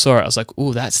when I saw it, I was like,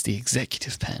 "Oh, that's the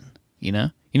executive pen."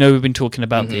 We've been talking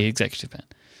about the executive pen,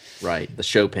 right? The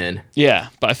show pen. Yeah,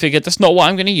 but I figured that's not what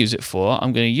I'm going to use it for.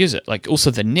 I'm going to use it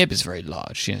also the nib is very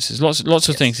large. So there's lots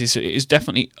of things. It's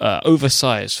definitely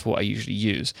oversized for what I usually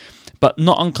use, but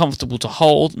not uncomfortable to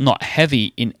hold, not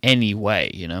heavy in any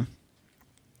way.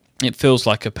 It feels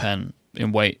like a pen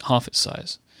in weight, half its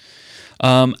size.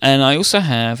 And I also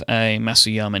have a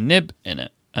Masuyama nib in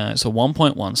it. It's a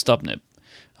 1.1 stub nib,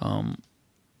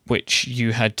 which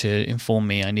you had to inform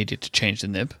me I needed to change the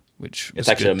nib, which was it's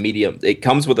actually good. A medium. It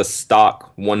comes with a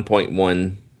stock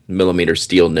 1.1 millimeter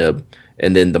steel nib,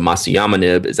 and then the Masuyama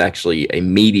nib is actually a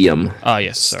medium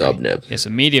stub nib. Yes, a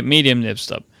medium nib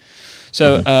stub.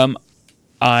 So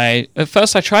at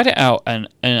first I tried it out, and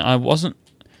I wasn't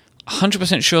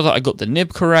 100% sure that I got the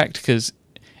nib correct because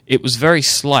it was very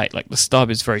slight. Like the stub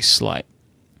is very slight.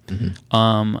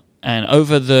 And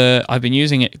I've been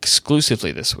using it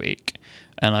exclusively this week,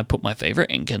 and I put my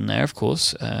favorite ink in there, of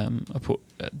course. I put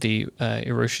the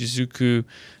Iroshizuku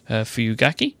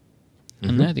Fuyugaki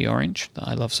in there, the orange that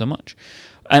I love so much.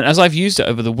 And as I've used it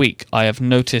over the week, I have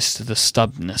noticed the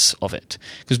stubness of it.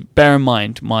 Because bear in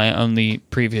mind, my only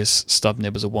previous stub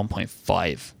nib was a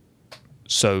 1.5.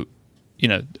 So,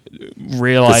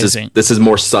 realizing this is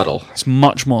more subtle. It's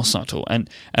much more subtle, and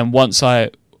once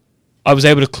I was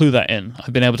able to clue that in.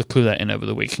 I've been able to clue that in over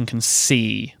the week and can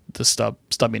see the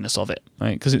stubbiness of it,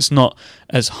 right? Because it's not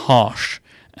as harsh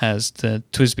as the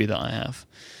TWSBI that I have,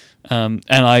 and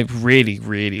I really,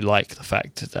 really like the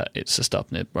fact that it's a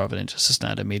stub nib rather than just a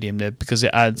standard medium nib because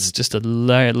it adds just a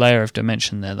layer of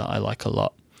dimension there that I like a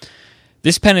lot.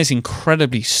 This pen is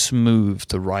incredibly smooth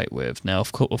to write with. Now,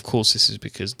 of course, this is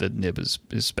because the nib is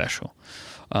special.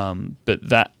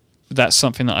 But that's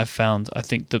something that I've found. I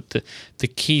think that the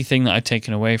key thing that I've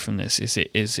taken away from this is it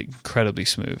is incredibly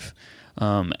smooth.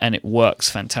 And it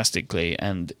works fantastically.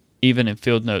 And even in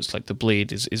field notes, like the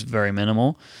bleed is very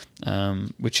minimal,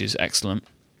 which is excellent.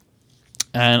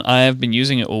 And I have been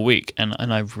using it all week, and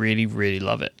I really, really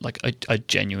love it. Like, I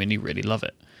genuinely really love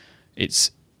it. It's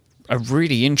a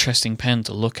really interesting pen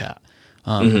to look at.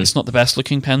 It's not the best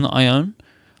looking pen that I own,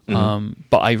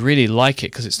 but I really like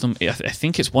it because I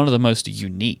think it's one of the most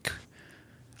unique.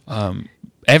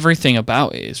 Everything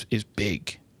about it is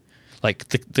big. Like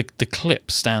the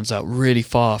clip stands out really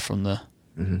far from the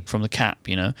cap.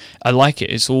 I like it.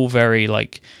 It's all very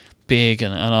like big,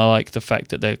 and I like the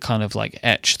fact that they kind of like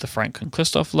etch the Franklin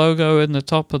Christoph logo in the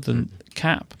top of the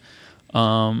cap.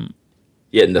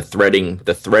 Yeah, and the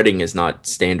threading is not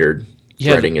standard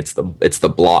Yeah. threading. It's the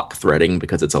block threading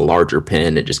because it's a larger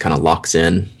pen. It just kind of locks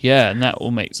in. Yeah, and that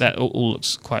all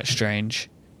looks quite strange,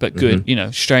 but good.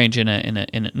 Strange in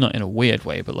a not in a weird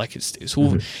way, but like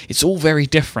it's all very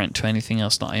different to anything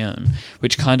else that I own,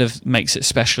 which kind of makes it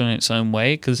special in its own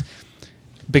way.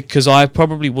 Because I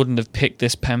probably wouldn't have picked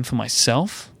this pen for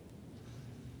myself.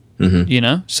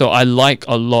 So I like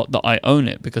a lot that I own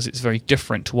it because it's very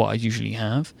different to what I usually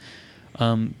have.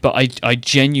 But I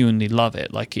genuinely love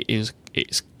it. Like it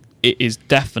is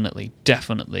definitely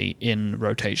in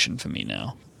rotation for me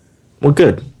now. Well,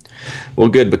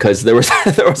 good, because there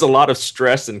was a lot of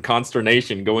stress and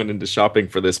consternation going into shopping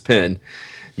for this pen.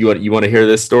 You want to hear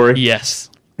this story? Yes.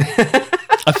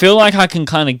 I feel like I can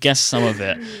kind of guess some of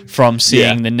it from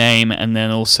seeing the name and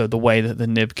then also the way that the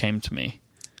nib came to me.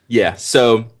 Yeah.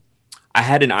 So I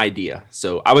had an idea.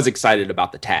 So I was excited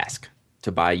about the task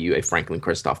to buy you a Franklin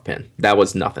Christoph pen. That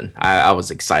was nothing. I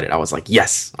was excited. I was like,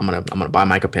 yes, I'm gonna buy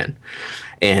Mike a pen,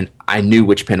 and I knew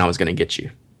which pen I was gonna get you,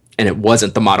 and it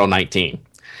wasn't the Model 19.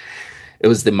 It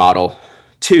was the Model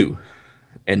 2,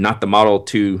 and not the Model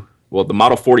 2. Well, the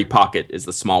Model 40 Pocket is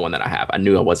the small one that I have. I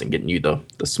knew I wasn't getting you the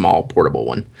small portable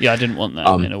one. Yeah, I didn't want that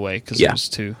in a way because it was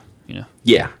too,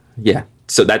 Yeah.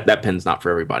 So that pen's not for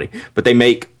everybody. But they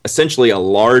make essentially a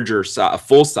larger, a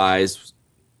full size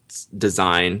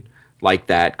design like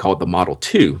that called the Model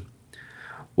 2.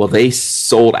 Well, they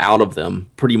sold out of them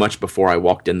pretty much before I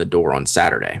walked in the door on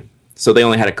Saturday. So they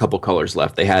only had a couple colors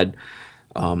left. They had,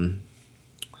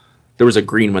 there was a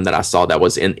green one that I saw that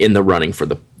was in the running for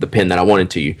the pen that I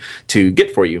wanted to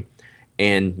get for you.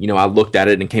 And, I looked at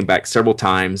it and came back several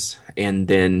times. And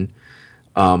then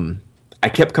I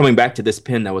kept coming back to this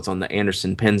pen that was on the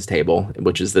Anderson pens table,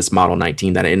 which is this Model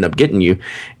 19 that I ended up getting you.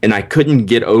 And I couldn't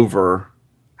get over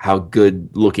how good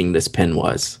looking this pen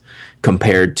was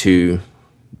compared to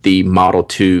the Model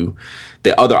 2,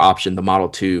 the other option, the Model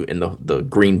 2 and the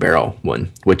green barrel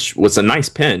one, which was a nice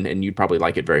pen and you'd probably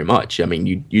like it very much. I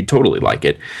mean, you'd totally like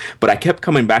it. But I kept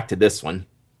coming back to this one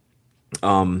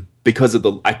because of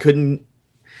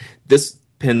this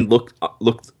pen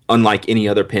looked unlike any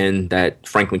other pen that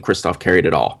Franklin Christoph carried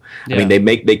at all. Yeah. I mean,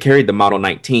 they carried the Model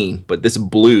 19, but these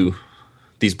blue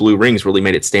rings really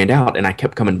made it stand out, and I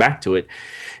kept coming back to it.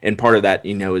 And part of that,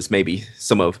 is maybe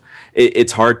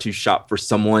it's hard to shop for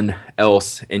someone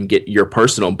else and get your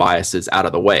personal biases out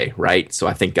of the way, right? So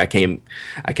I think I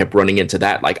kept running into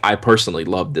that. Like, I personally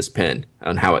loved this pen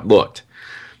and how it looked.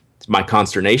 My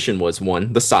consternation was,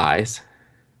 one, the size.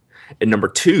 And number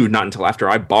two, not until after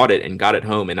I bought it and got it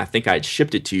home, and I think I had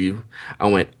shipped it to you, I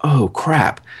went, oh,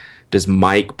 crap. Does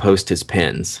Mike post his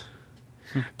pens?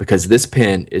 Because this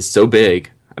pen is so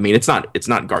big. I mean, it's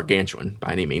not gargantuan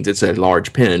by any means. It's a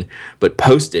large pen, but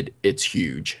posted, it's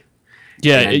huge.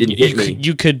 Yeah,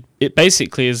 it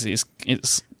basically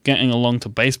it's getting along to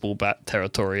baseball bat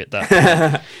territory at that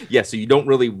point. Yeah, so you don't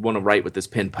really want to write with this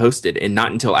pen posted, and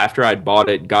not until after I'd bought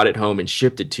it, got it home, and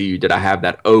shipped it to you did I have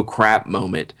that oh crap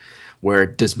moment where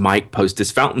does Mike post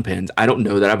his fountain pens? I don't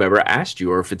know that I've ever asked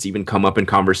you or if it's even come up in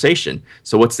conversation.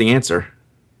 So what's the answer?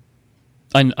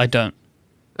 I don't.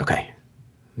 Okay.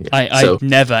 Yeah. I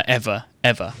never, ever,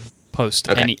 ever post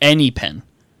any pen.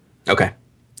 Okay.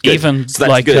 Good. Even so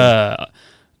like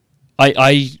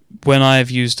I when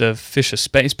I've used a Fisher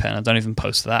Space pen, I don't even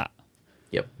post that.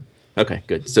 Yep. Okay,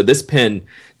 good. So this pen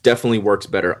definitely works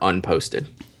better unposted,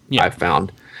 I've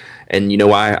found. And you know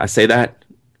why I say that?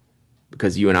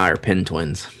 Because you and I are pen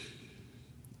twins.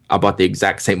 I bought the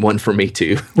exact same one for me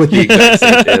too, with the exact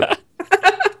same tip.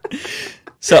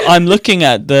 So I'm looking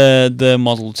at the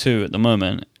Model 2 at the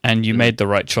moment, and you made the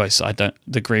right choice.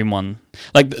 The green one.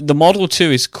 Like, the Model 2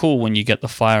 is cool when you get the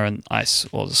fire and ice,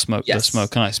 or the smoke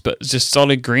and ice, but just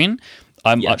solid green,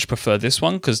 I much prefer this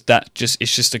one, because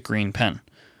it's just a green pen.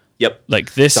 Yep.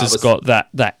 Like, this has got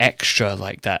that extra,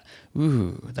 like that,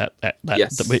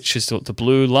 which is what the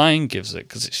blue line gives it,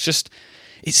 because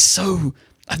it's so,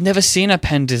 I've never seen a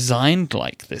pen designed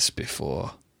like this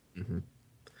before. Mm-hmm.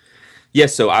 Yeah,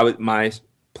 so my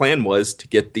plan was to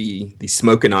get the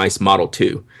Smoke and Ice Model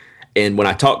 2. And when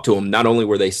I talked to them, not only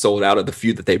were they sold out of the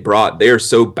few that they brought, they are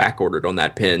so back-ordered on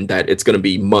that pen that it's going to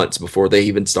be months before they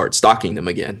even start stocking them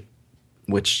again,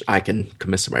 which I can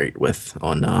commiserate with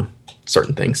on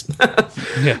certain things.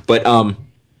 Yeah. But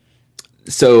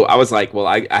so I was like, well,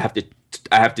 I have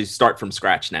to start from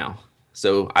scratch now.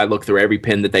 So I looked through every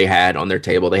pen that they had on their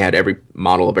table. They had every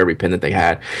model of every pen that they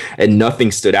had, and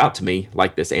nothing stood out to me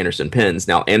like this Anderson Pens.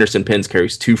 Now, Anderson Pens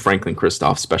carries two Franklin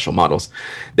Christoph special models.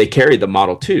 They carry the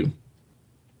Model 2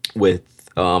 with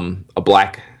a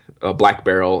black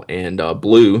barrel and a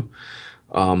blue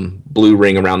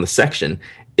ring around the section.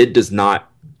 It does not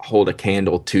hold a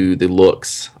candle to the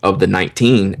looks of the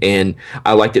 19, and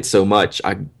I liked it so much.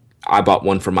 I bought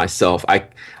one for myself.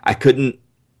 I couldn't.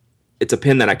 It's a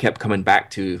pen that I kept coming back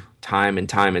to time and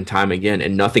time and time again,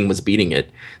 and nothing was beating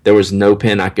it. There was no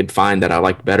pen I could find that I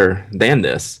liked better than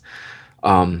this.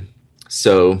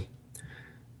 So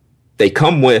they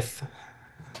come with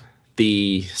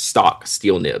the stock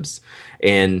steel nibs,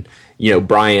 and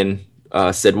Brian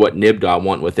said, "What nib do I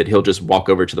want with it?" He'll just walk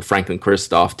over to the Franklin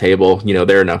Christoph table.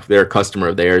 They're a customer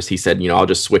of theirs. He said, "I'll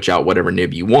just switch out whatever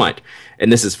nib you want."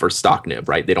 And this is for stock nib,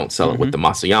 right? They don't sell it with the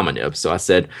Masuyama nib. So I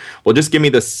said, "Well, just give me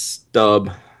the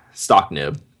stub stock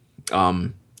nib,"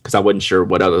 because I wasn't sure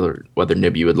what other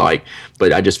nib you would like.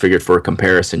 But I just figured for a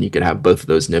comparison, you could have both of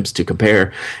those nibs to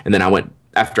compare. And then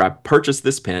after I purchased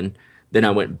this pen, then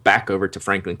I went back over to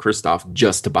Franklin Christoph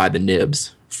just to buy the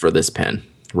nibs for this pen.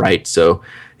 Right, so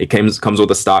it comes with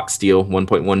a stock steel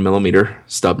 1.1 millimeter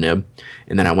stub nib,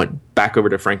 and then I went back over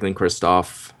to Franklin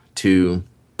Christoph to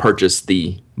purchase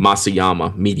the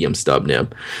Masuyama medium stub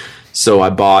nib. So I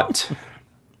bought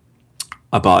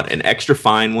an extra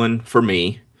fine one for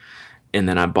me, and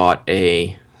then I bought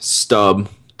a stub,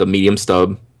 the medium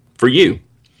stub, for you.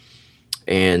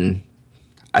 And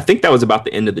I think that was about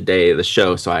the end of the day of the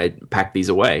show, so I packed these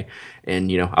away.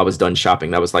 And, I was done shopping.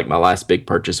 That was like my last big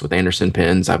purchase with Anderson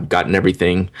pens. I've gotten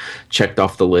everything checked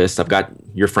off the list. I've got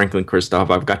your Franklin Christoph.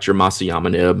 I've got your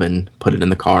Masuyama nib, and put it in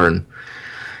the car and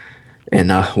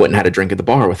went and had a drink at the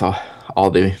bar with all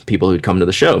the people who'd come to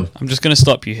the show. I'm just going to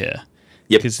stop you here.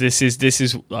 Yep. Because this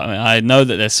is I know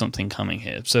that there's something coming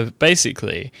here. So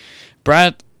basically,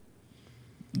 Brad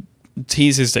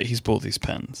teases that he's bought these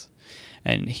pens.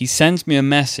 And he sends me a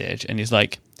message, and he's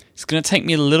like, "It's going to take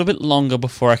me a little bit longer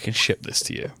before I can ship this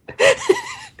to you."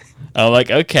 I'm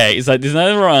like, okay. He's like, "There's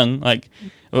nothing wrong." Like,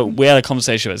 we had a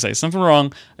conversation about it. There's something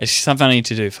wrong. It's something I need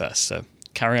to do first. So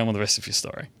carry on with the rest of your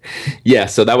story. Yeah,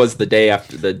 so that was the day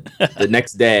after the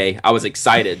next day. I was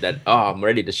excited that, I'm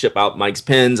ready to ship out Mike's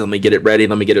pens. Let me get it ready.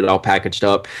 Let me get it all packaged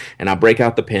up. And I break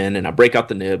out the pen, and I break out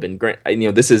the nib. And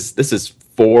this is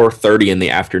 4:30 in the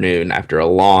afternoon after a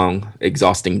long,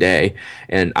 exhausting day,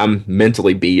 and I'm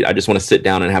mentally beat. I just want to sit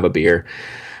down and have a beer.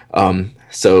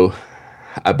 So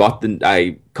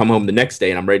I come home the next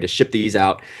day, and I'm ready to ship these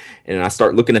out. And I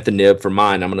start looking at the nib for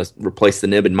mine. I'm going to replace the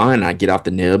nib in mine. And I get out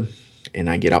the nib, and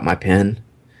I get out my pen,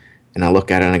 and I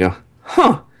look at it, and I go,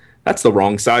 that's the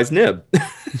wrong size nib.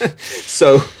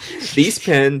 So these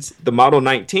pens, the Model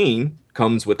 19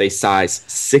 comes with a size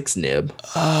 6 nib.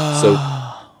 So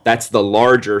that's the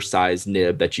larger size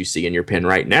nib that you see in your pen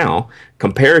right now.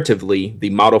 Comparatively, the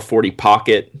Model 40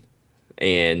 Pocket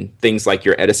and things like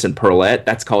your Edison Pearlette,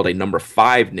 that's called a number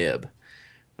 5 nib.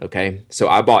 Okay, so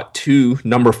I bought 2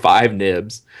 number 5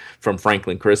 nibs from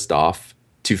Franklin Christoph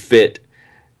to fit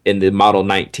in the Model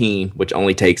 19, which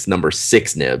only takes number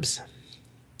 6 nibs.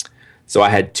 So I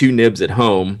had 2 nibs at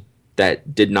home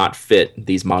that did not fit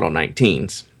these Model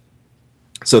 19s.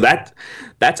 So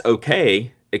that's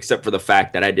okay, except for the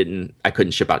fact that I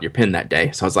couldn't ship out your pen that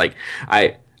day. So I was like,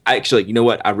 I actually, you know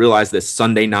what? I realized this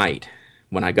Sunday night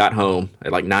when I got home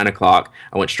at like 9 o'clock.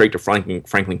 I went straight to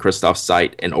Franklin Christoph's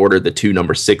site and ordered the 2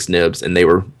 number 6 nibs, and they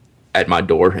were at my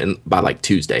door by like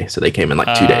Tuesday. So they came in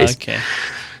like 2 days. Okay.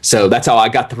 So that's how I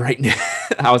got the right nib.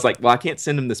 I was like, well, I can't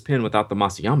send him this pen without the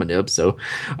Masuyama nib. So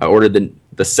I ordered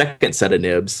the second set of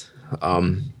nibs.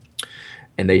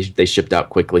 And they shipped out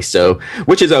quickly, so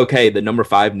which is okay. The number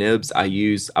 5 nibs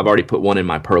I've already put one in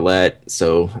my Pearlette,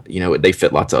 so they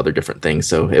fit lots of other different things.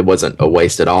 So it wasn't a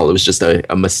waste at all. It was just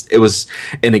it was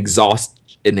an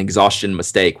exhaustion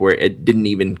mistake where it didn't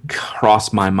even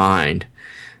cross my mind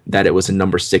that it was a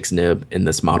number 6 nib in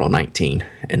this Model 19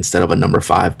 instead of a number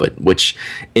 5. But which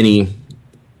any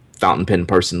fountain pen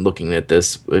person looking at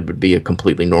this, it would be a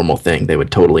completely normal thing. They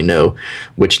would totally know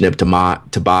which nib to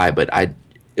buy, but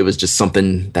it was just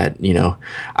something that,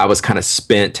 I was kind of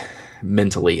spent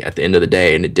mentally at the end of the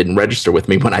day, and it didn't register with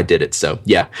me when I did it. So,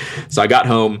 yeah. So I got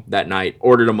home that night,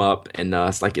 ordered them up, and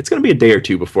it's like, it's going to be a day or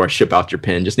two before I ship out your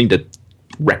pen. Just need to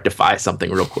rectify something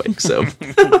real quick. So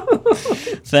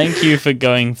thank you for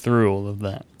going through all of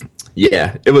that.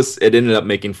 Yeah, it ended up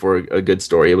making for a good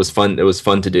story. It was fun. It was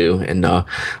fun to do. And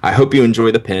I hope you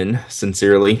enjoy the pen,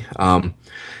 sincerely.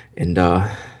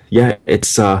 Yeah,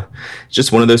 it's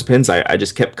just one of those pens I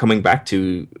just kept coming back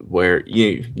to, where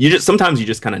you just sometimes you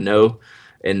just kind of know,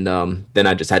 and then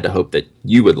I just had to hope that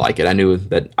you would like it. I knew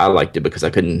that I liked it because I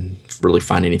couldn't really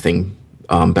find anything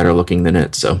better looking than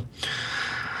it. So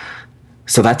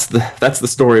that's the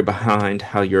story behind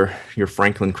how your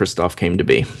Franklin Christoph came to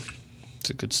be. It's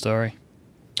a good story.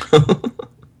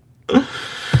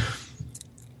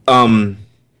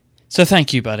 So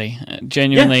thank you, buddy.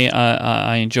 Genuinely,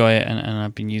 I enjoy it, and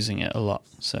I've been using it a lot.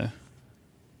 So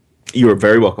you are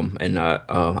very welcome. And I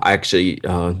actually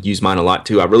use mine a lot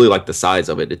too. I really like the size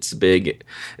of it. It's big.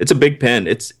 It's a big pen.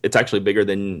 It's actually bigger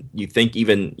than you think.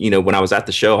 Even when I was at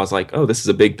the show, I was like, oh, this is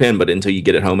a big pen. But until you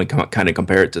get it home and kind of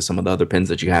compare it to some of the other pens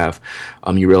that you have,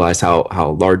 you realize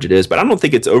how large it is. But I don't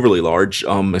think it's overly large,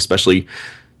 especially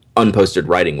unposted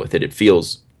writing with it. It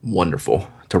feels wonderful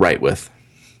to write with.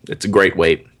 It's a great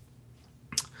weight.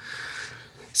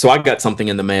 So I got something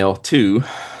in the mail too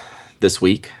this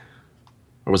week.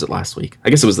 Or was it last week? I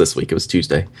guess it was this week. It was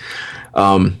Tuesday.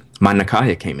 My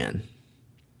Nakaya came in.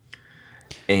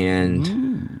 And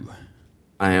Ooh.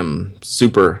 I am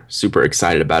super, super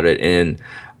excited about it. And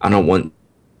I don't want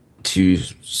to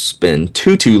spend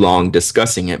too long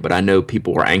discussing it, but I know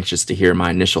people were anxious to hear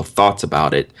my initial thoughts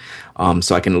about it.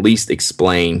 So I can at least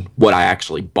explain what I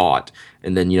actually bought.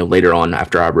 And then, later on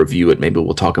after I review it, maybe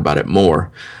we'll talk about it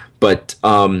more. But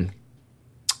I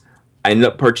ended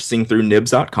up purchasing through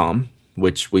nibs.com,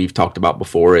 which we've talked about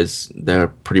before, is they're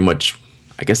pretty much,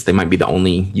 I guess they might be the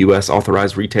only U.S.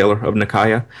 authorized retailer of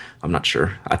Nakaya. I'm not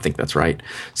sure. I think that's right.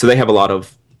 So they have a lot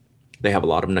of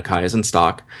Nakayas in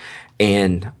stock,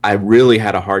 and I really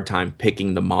had a hard time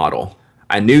picking the model.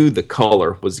 I knew the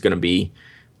color was going to be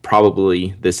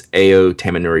probably this Ao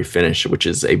Tamanuri finish, which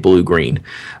is a blue-green.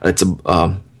 It's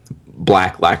a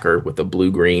black lacquer with a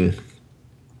blue-green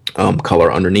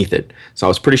color underneath it. So I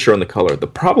was pretty sure on the color. The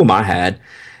problem I had,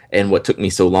 and what took me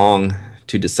so long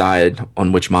to decide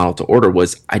on which model to order,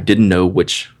 was I didn't know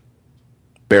which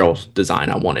barrel design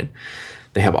I wanted.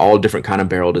 They have all different kind of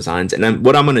barrel designs. And then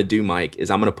what I'm going to do, Mike, is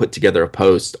I'm going to put together a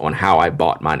post on how I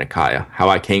bought my Nakaya, how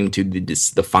I came to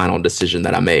the final decision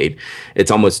that I made.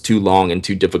 It's almost too long and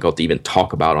too difficult to even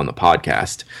talk about on the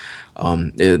podcast.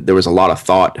 There was a lot of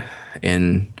thought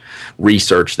and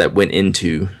research that went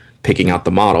into picking out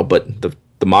the model, but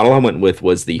the model I went with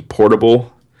was the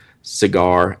portable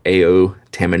cigar Ao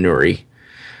Tamanuri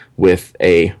with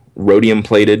a rhodium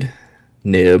plated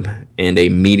nib and a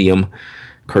medium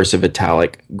cursive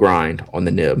italic grind on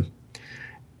the nib.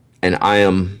 And I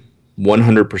am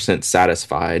 100%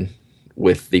 satisfied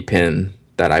with the pen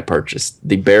that I purchased.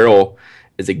 The barrel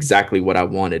is exactly what I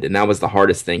wanted, and that was the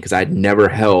hardest thing because I had never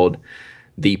held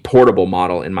the portable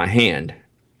model in my hand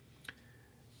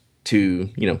to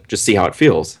just see how it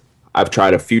feels. I've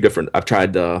tried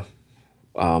the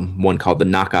one called the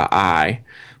Naka Eye,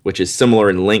 which is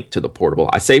similar in length to the portable.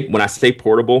 When I say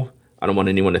portable, I don't want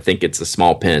anyone to think it's a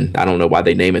small pen. I don't know why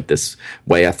they name it this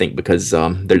way. I think because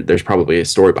there's probably a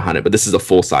story behind it, but this is a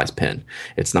full-size pen.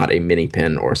 It's not a mini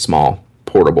pen or a small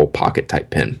portable pocket type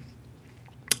pen.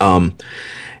 And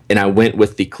I went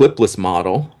with the clipless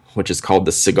model, which is called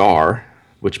the Cigar,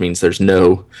 which means there's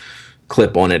no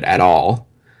clip on it at all.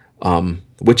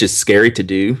 Which is scary to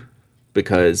do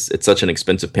because it's such an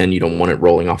expensive pen. You don't want it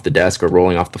rolling off the desk or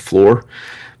rolling off the floor.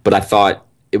 But I thought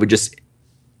it would just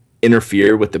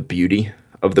interfere with the beauty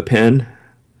of the pen.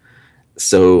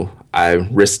 So I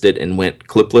risked it and went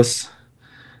clipless.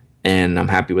 And I'm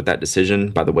happy with that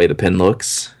decision by the way the pen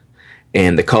looks.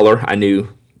 And the color, I knew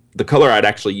the color I'd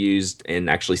actually used and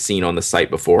actually seen on the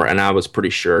site before. And I was pretty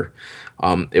sure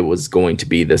it was going to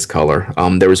be this color.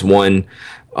 There was one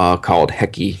called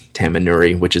Heki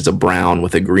Tamanuri, which is a brown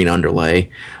with a green underlay.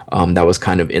 That was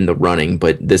kind of in the running,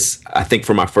 but this, I think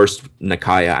for my first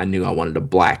Nakaya, I knew I wanted a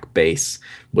black base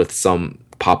with some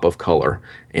pop of color,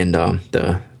 and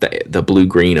the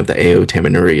blue-green of the Ao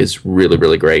Tamanuri is really,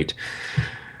 really great.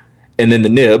 And then the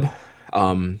nib,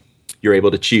 you're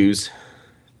able to choose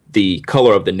the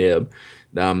color of the nib.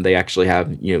 They actually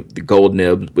have, the gold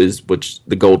nib,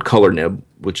 the gold color nib,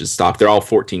 which is stock. They're all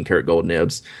 14 karat gold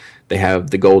nibs. They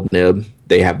have the gold nib.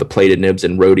 They have the plated nibs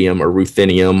in rhodium or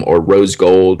ruthenium or rose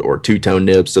gold or two-tone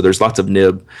nibs. So there's lots of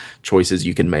nib choices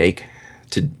you can make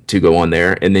to go on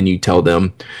there. And then you tell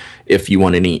them if you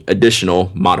want any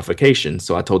additional modifications.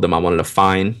 So I told them I wanted a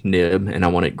fine nib and I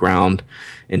want it ground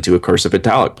into a cursive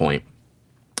italic point,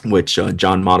 which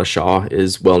John Mattashaw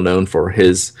is well known for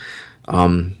his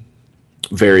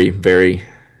very, very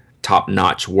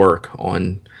top-notch work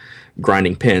on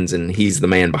grinding pens, and he's the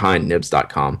man behind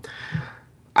nibs.com.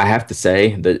 I have to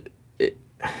say that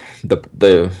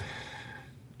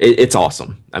it's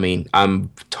awesome. I mean, I'm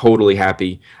totally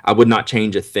happy. I would not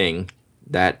change a thing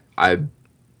that I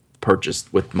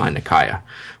purchased with my Nakaya,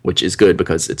 which is good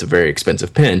because it's a very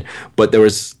expensive pen, but there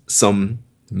was some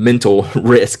mental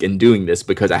risk in doing this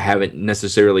because I haven't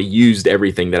necessarily used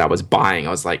everything that I was buying.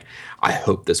 I was like, I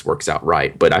hope this works out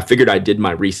right. But I figured I did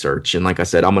my research. And like I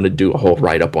said, I'm going to do a whole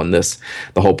write-up on this,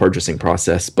 the whole purchasing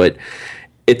process. But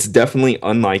it's definitely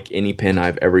unlike any pen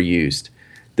I've ever used.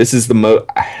 This is the most.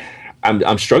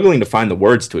 I'm struggling to find the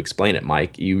words to explain it,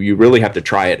 Mike. You really have to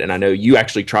try it, and I know you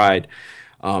actually tried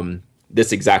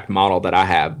this exact model that I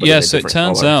have. But Yeah, in a so it different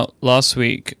turns color. out last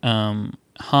week,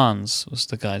 Hans was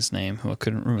the guy's name who I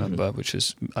couldn't remember, which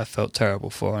is I felt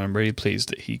terrible for, and I'm really pleased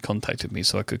that he contacted me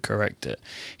so I could correct it.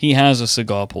 He has a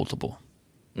cigar portable.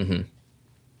 Mm-hmm.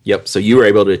 Yep. So you were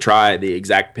able to try the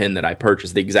exact pen that I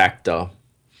purchased, the exact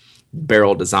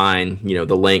barrel design, the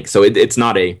length. So it's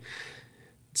not a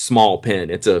small pen.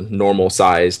 It's a normal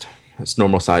sized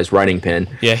writing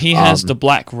pen. Yeah, he has the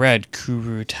black red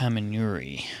Kuru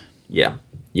Tamanuri. Yeah.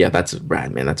 Yeah, that's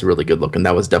rad, man. That's really good looking.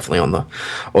 That was definitely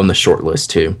on the short list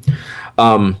too.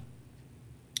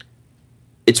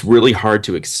 It's really hard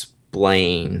to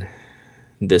explain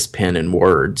this pen in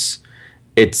words.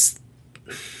 It's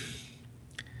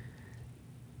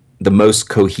the most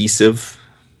cohesive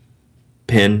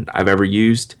pen I've ever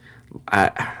used.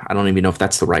 I don't even know if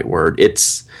that's the right word.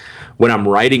 It's when I'm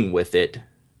writing with it,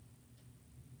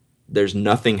 there's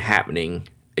nothing happening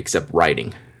except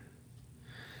writing.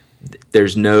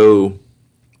 There's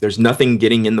nothing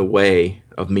getting in the way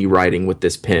of me writing with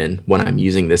this pen when I'm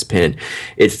using this pen.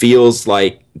 It feels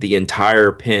like the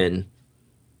entire pen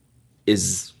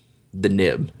is the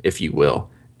nib, if you will.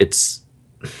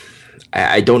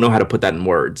 I don't know how to put that in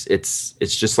words. It's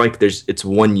just like it's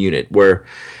one unit where,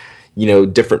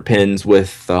 different pens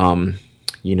with,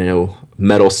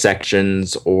 metal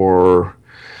sections or,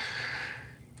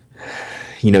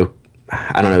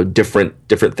 I don't know, different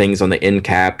things on the end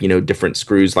cap, different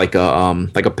screws like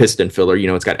a piston filler,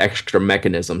 it's got extra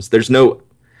mechanisms. There's no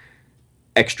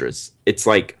extras. It's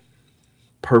like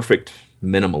perfect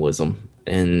minimalism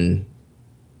and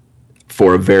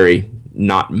for a very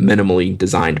not minimally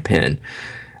designed pen.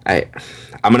 I'm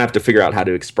gonna have to figure out how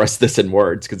to express this in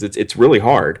words because it's really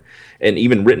hard, and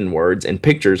even written words and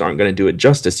pictures aren't going to do it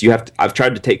justice. I've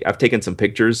taken some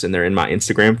pictures and they're in my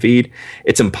Instagram feed.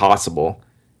 It's impossible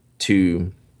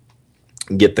to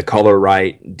get the color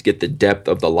right, get the depth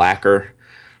of the lacquer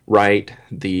right,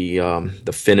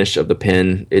 the finish of the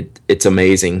pen. It's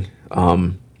amazing.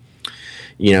 The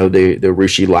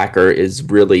Rushi lacquer is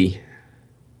really.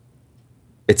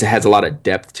 It has a lot of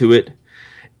depth to it.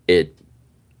 It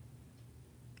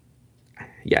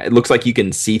looks like you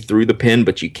can see through the pen,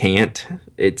 but you can't.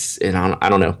 I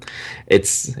don't know.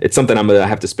 It's something I'm gonna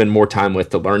have to spend more time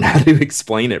with to learn how to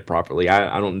explain it properly.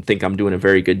 I don't think I'm doing a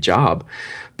very good job,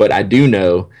 but I do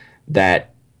know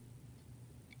that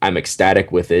I'm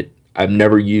ecstatic with it. I've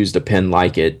never used a pen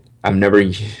like it. I've never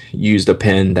used a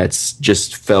pen that's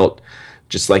just felt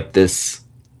just like this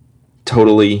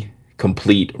totally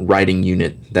complete writing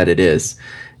unit that it is.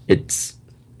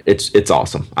 It's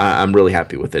awesome. I'm really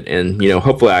happy with it, and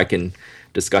hopefully I can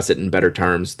discuss it in better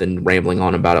terms than rambling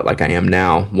on about it like I am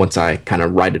now. Once I kind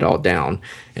of write it all down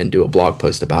and do a blog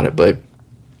post about it, but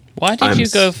why did you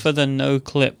go for the no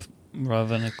clip rather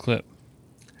than a clip?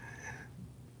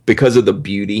 Because of the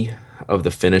beauty of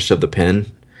the finish of the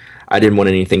pen. I didn't want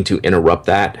anything to interrupt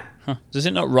that. Huh. Does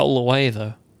it not roll away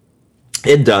though?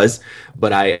 It does,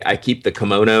 but I keep the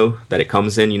kimono that it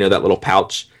comes in, that little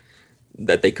pouch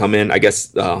that they come in. I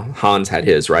guess Hans had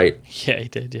his, right? Yeah, he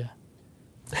did, yeah.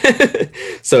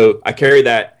 So I carry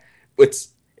that.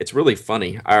 It's really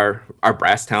funny. Our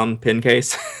Brasstown pen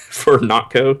case for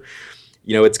Notco,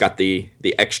 it's got the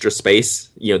extra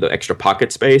space, the extra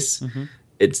pocket space. Mm-hmm.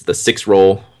 It's the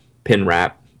 6-roll pen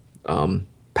wrap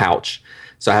pouch.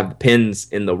 So I have the pins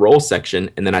in the roll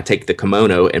section, and then I take the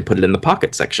kimono and put it in the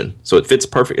pocket section. So it fits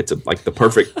perfect. It's like the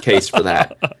perfect case for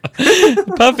that.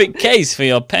 Perfect case for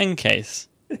your pen case.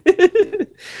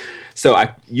 So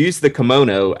I use the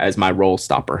kimono as my roll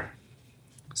stopper.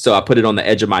 So I put it on the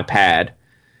edge of my pad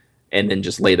and then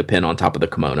just lay the pen on top of the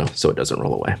kimono so it doesn't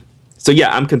roll away. So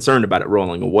yeah, I'm concerned about it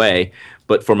rolling away.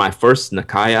 But for my first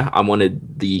Nakaya, I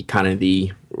wanted the kind of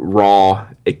the raw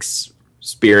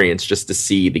experience just to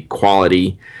see the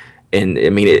quality. And I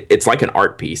mean, it's like an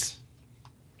art piece,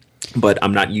 but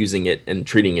I'm not using it and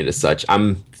treating it as such.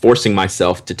 I'm forcing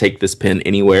myself to take this pen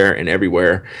anywhere and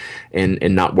everywhere and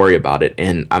not worry about it.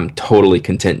 And I'm totally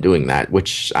content doing that,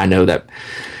 which I know that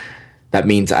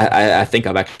means I think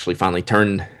I've actually finally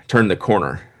turned the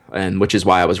corner, and which is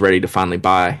why I was ready to finally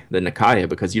buy the Nakaya,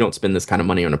 because you don't spend this kind of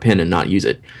money on a pen and not use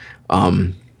it.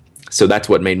 So that's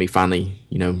what made me finally,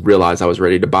 realize I was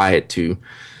ready to buy it, to,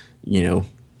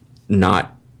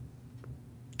 not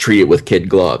treat it with kid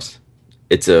gloves.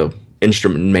 It's a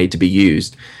instrument made to be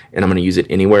used, and I'm going to use it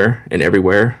anywhere and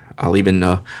everywhere. I'll even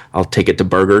I'll take it to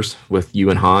burgers with you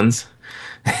and Hans.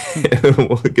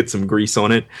 We'll get some grease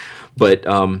on it. But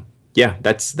yeah,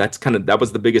 that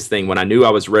was the biggest thing. When I knew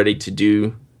I was ready to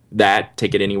do that,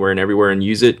 take it anywhere and everywhere and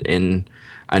use it. And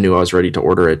I knew I was ready to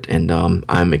order it, and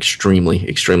I'm extremely,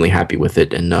 extremely happy with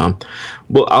it. And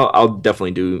well, I'll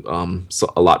definitely do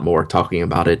a lot more talking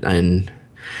about it, and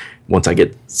once I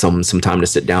get some time to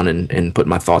sit down and put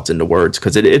my thoughts into words,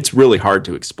 because it's really hard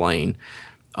to explain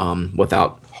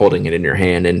without holding it in your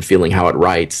hand and feeling how it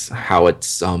writes, how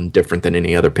it's different than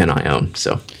any other pen I own.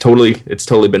 So it's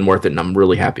totally been worth it, and I'm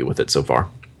really happy with it so far.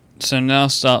 So now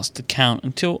starts to count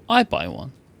until I buy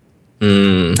one.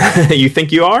 You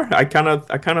think you are? I kind of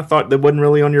thought that wasn't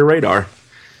really on your radar.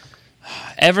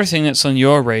 Everything that's on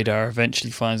your radar eventually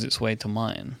finds its way to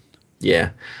mine. Yeah.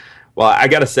 Well, I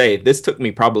got to say, this took me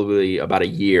probably about a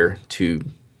year to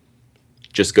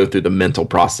just go through the mental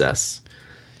process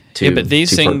but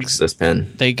these things, this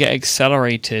pen. They get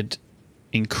accelerated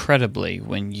incredibly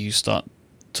when you start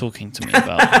talking to me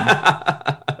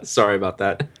about them. Sorry about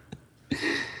that.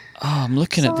 Oh, I'm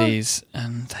looking at these,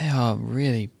 and they are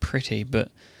really pretty,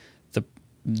 but the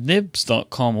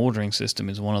nibs.com ordering system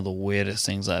is one of the weirdest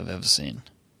things I've ever seen.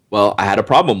 Well, I had a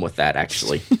problem with that,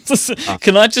 actually.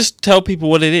 Can I just tell people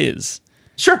what it is?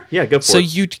 Sure, yeah, go for it. So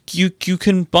you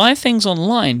can buy things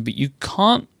online, but you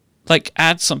can't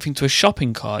add something to a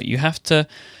shopping cart. You have to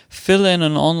fill in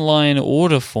an online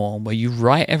order form where you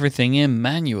write everything in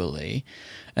manually,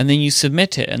 and then you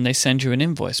submit it, and they send you an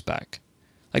invoice back.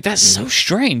 That's so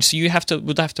strange. So you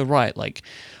would have to write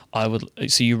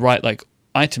so you write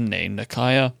item name,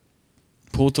 Nakaya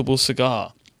portable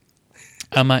cigar,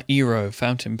 Amairo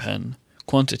fountain pen,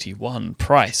 quantity 1,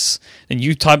 price. And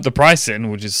you type the price in,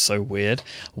 which is so weird.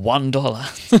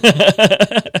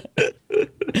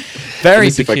 $1.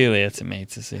 Very peculiar to me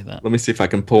to see that. Let me see if I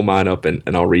can pull mine up and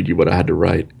I'll read you what I had to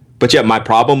write. But yeah, my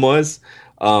problem was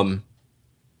that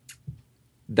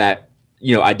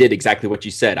I did exactly what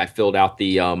you said. I filled out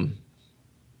the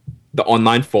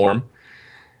online form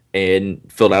and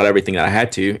filled out everything that I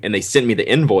had to, and they sent me the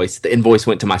invoice. The invoice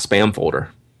went to my spam folder.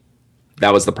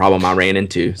 That was the problem I ran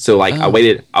into. So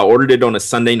I ordered it on a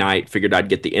Sunday night, figured I'd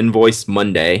get the invoice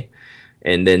Monday,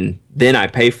 and then I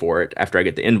pay for it after I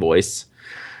get the invoice.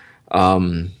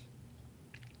 And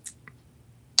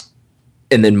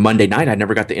then Monday night I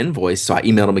never got the invoice, so I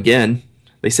emailed them again.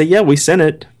 They say, yeah, we sent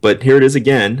it, but here it is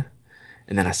again.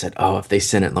 And then I said, oh, if they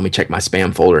sent it, let me check my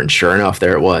spam folder. And sure enough,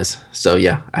 there it was. So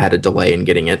yeah, I had a delay in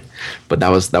getting it, but that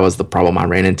was the problem I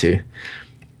ran into.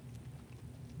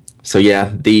 So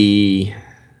yeah, I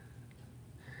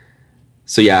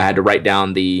had to write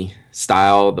down the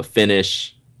style, the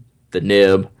finish, the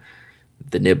nib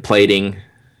plating,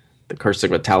 the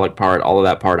cursive italic part, all of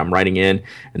that part I'm writing in,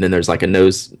 and then there's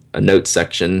a note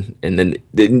section, and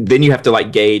then you have to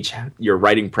gauge your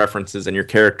writing preferences and your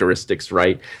characteristics,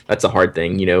 right? That's a hard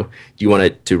thing. Do you want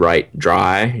it to write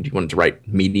dry? Do you want it to write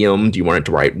medium? Do you want it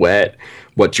to write wet?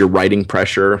 What's your writing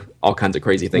pressure? All kinds of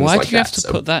crazy things like that. Why do you have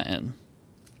to put that in?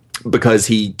 Because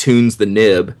he tunes the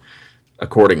nib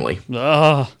accordingly.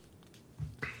 Ugh.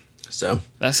 So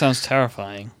that sounds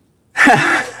terrifying.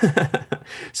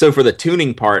 So for the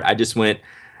tuning part, I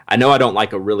know I don't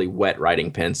like a really wet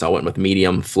writing pen, so I went with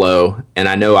medium flow, and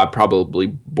I know I probably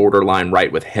borderline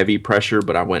write with heavy pressure,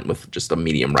 but I went with just a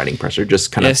medium writing pressure,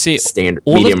 just kind of standard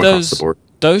medium across the board.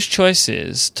 Those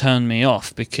choices turn me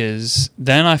off, because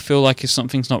then I feel like if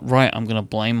something's not right, I'm going to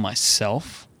blame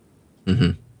myself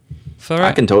for it.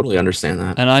 I can totally understand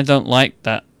that. And I don't like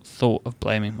that thought of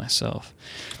blaming myself.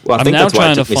 Well, I think that's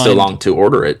why it took me so long to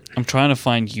order it. I'm trying to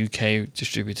find UK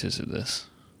distributors of this.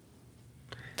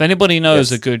 If anybody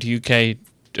knows a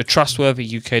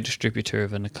trustworthy UK distributor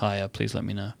of a Nakaya, please let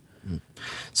me know.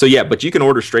 So yeah, but you can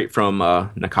order straight from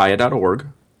nakaya.org,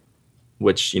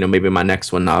 which maybe my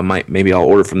next one maybe I'll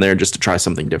order from there just to try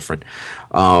something different.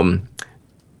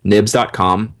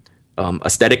 Nibs.com,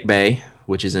 Aesthetic Bay,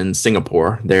 which is in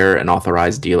Singapore. They're an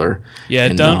authorized dealer. Yeah,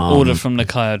 and don't order from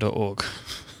nakaya.org.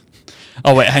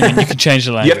 Oh wait, hang on. You can change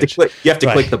the language. You have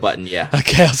to click the button. Yeah.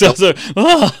 Okay.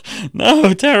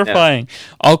 No, terrifying. Yeah.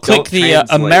 I'll click the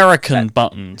American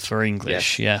button for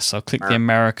English. Yes, I'll click the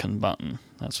American button.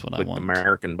 That's what I want. The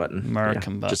American button.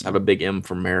 Button. Just have a big M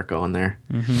for America on there.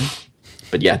 Mm-hmm.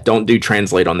 But yeah, don't do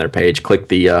translate on their page. Click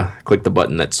the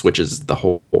button that switches the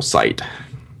whole site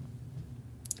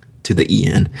to the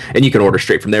EN, and you can order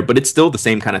straight from there. But it's still the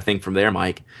same kind of thing from there,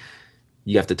 Mike.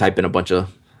 You have to type in a bunch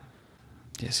of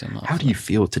how do you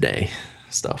feel today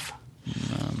stuff.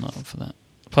 No, I'm not up for that.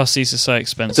 Plus, these are so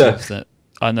expensive that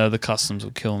I know the customs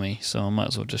will kill me, so I might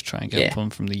as well just try and get one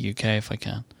from the UK if I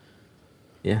can.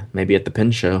 Yeah, maybe at the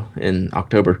pen show in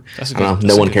October.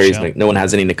 No one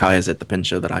has any Nakayas at the pen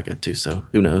show that I go to, so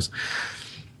who knows.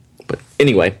 But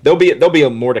anyway, there'll be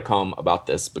more to come about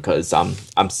this because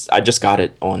I just got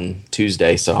it on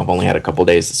Tuesday, so I've only had a couple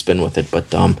days to spend with it. But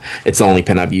it's the only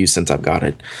pen I've used since I've got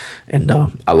it, and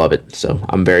I love it. So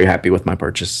I'm very happy with my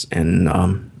purchase,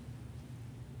 and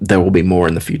there will be more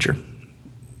in the future.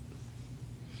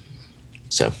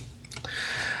 So,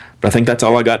 but I think that's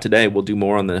all I got today. We'll do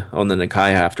more on the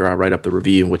Nakai after I write up the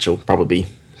review, which will probably be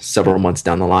several months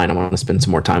down the line. I want to spend some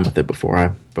more time with it before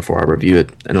I review it,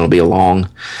 and it'll be a long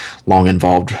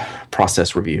involved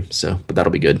process review. So, but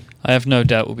that'll be good. I have no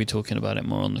doubt we'll be talking about it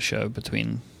more on the show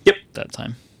between that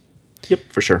time. Yep,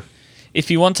 for sure. If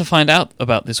you want to find out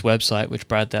about this website, which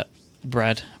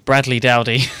Bradley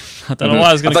Dowdy, I don't know why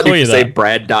I was going to call you that. Say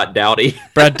Brad.Dowdy.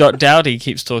 Brad.Dowdy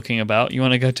keeps talking about. You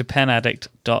want to go to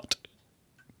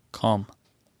penaddict.com.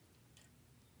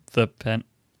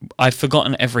 I've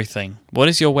forgotten everything. What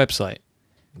is your website?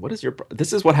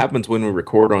 This is what happens when we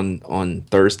record on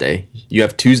Thursday. You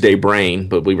have Tuesday brain,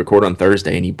 but we record on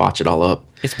Thursday and you botch it all up.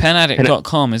 It's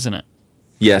penaddict.com, isn't it?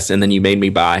 Yes, and then you made me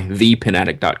buy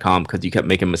thepenaddict.com because you kept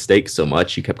making mistakes so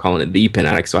much. You kept calling it the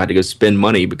Penaddict, so I had to go spend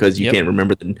money because you can't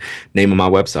remember the name of my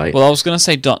website. Well, I was going to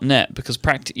say .net because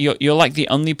you're like the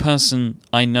only person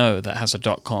I know that has a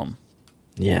 .com.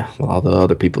 Yeah, well, all the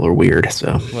other people are weird.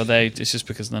 So it's just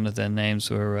because none of their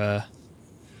names were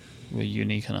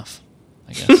unique enough,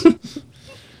 I guess.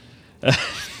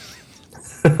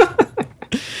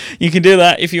 You can do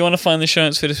that. If you want to find the show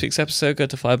notes for this week's episode, go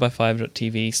to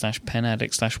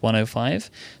 5by5.tv/penaddict/105.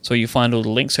 So you find all the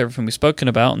links to everything we've spoken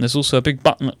about, and there's also a big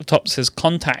button at the top that says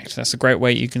contact. That's a great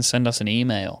way you can send us an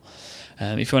email.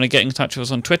 If you want to get in touch with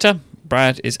us on Twitter,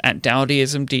 Brad is at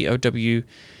Dowdyism,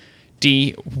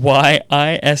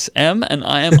 DOWDYISM, and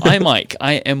I am iMike,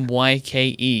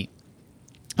 IMYKE.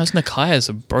 Those Nakayas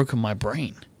have broken my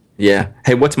brain. Yeah.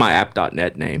 Hey, what's my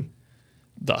app.net name?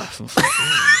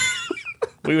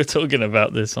 We were talking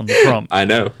about this on the prompt. I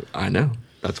know.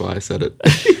 That's why I said it.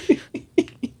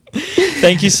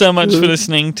 Thank you so much for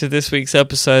listening to this week's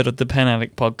episode of the Pen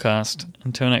Addict Podcast.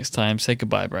 Until next time, say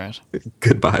goodbye, Brad.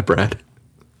 Goodbye, Brad.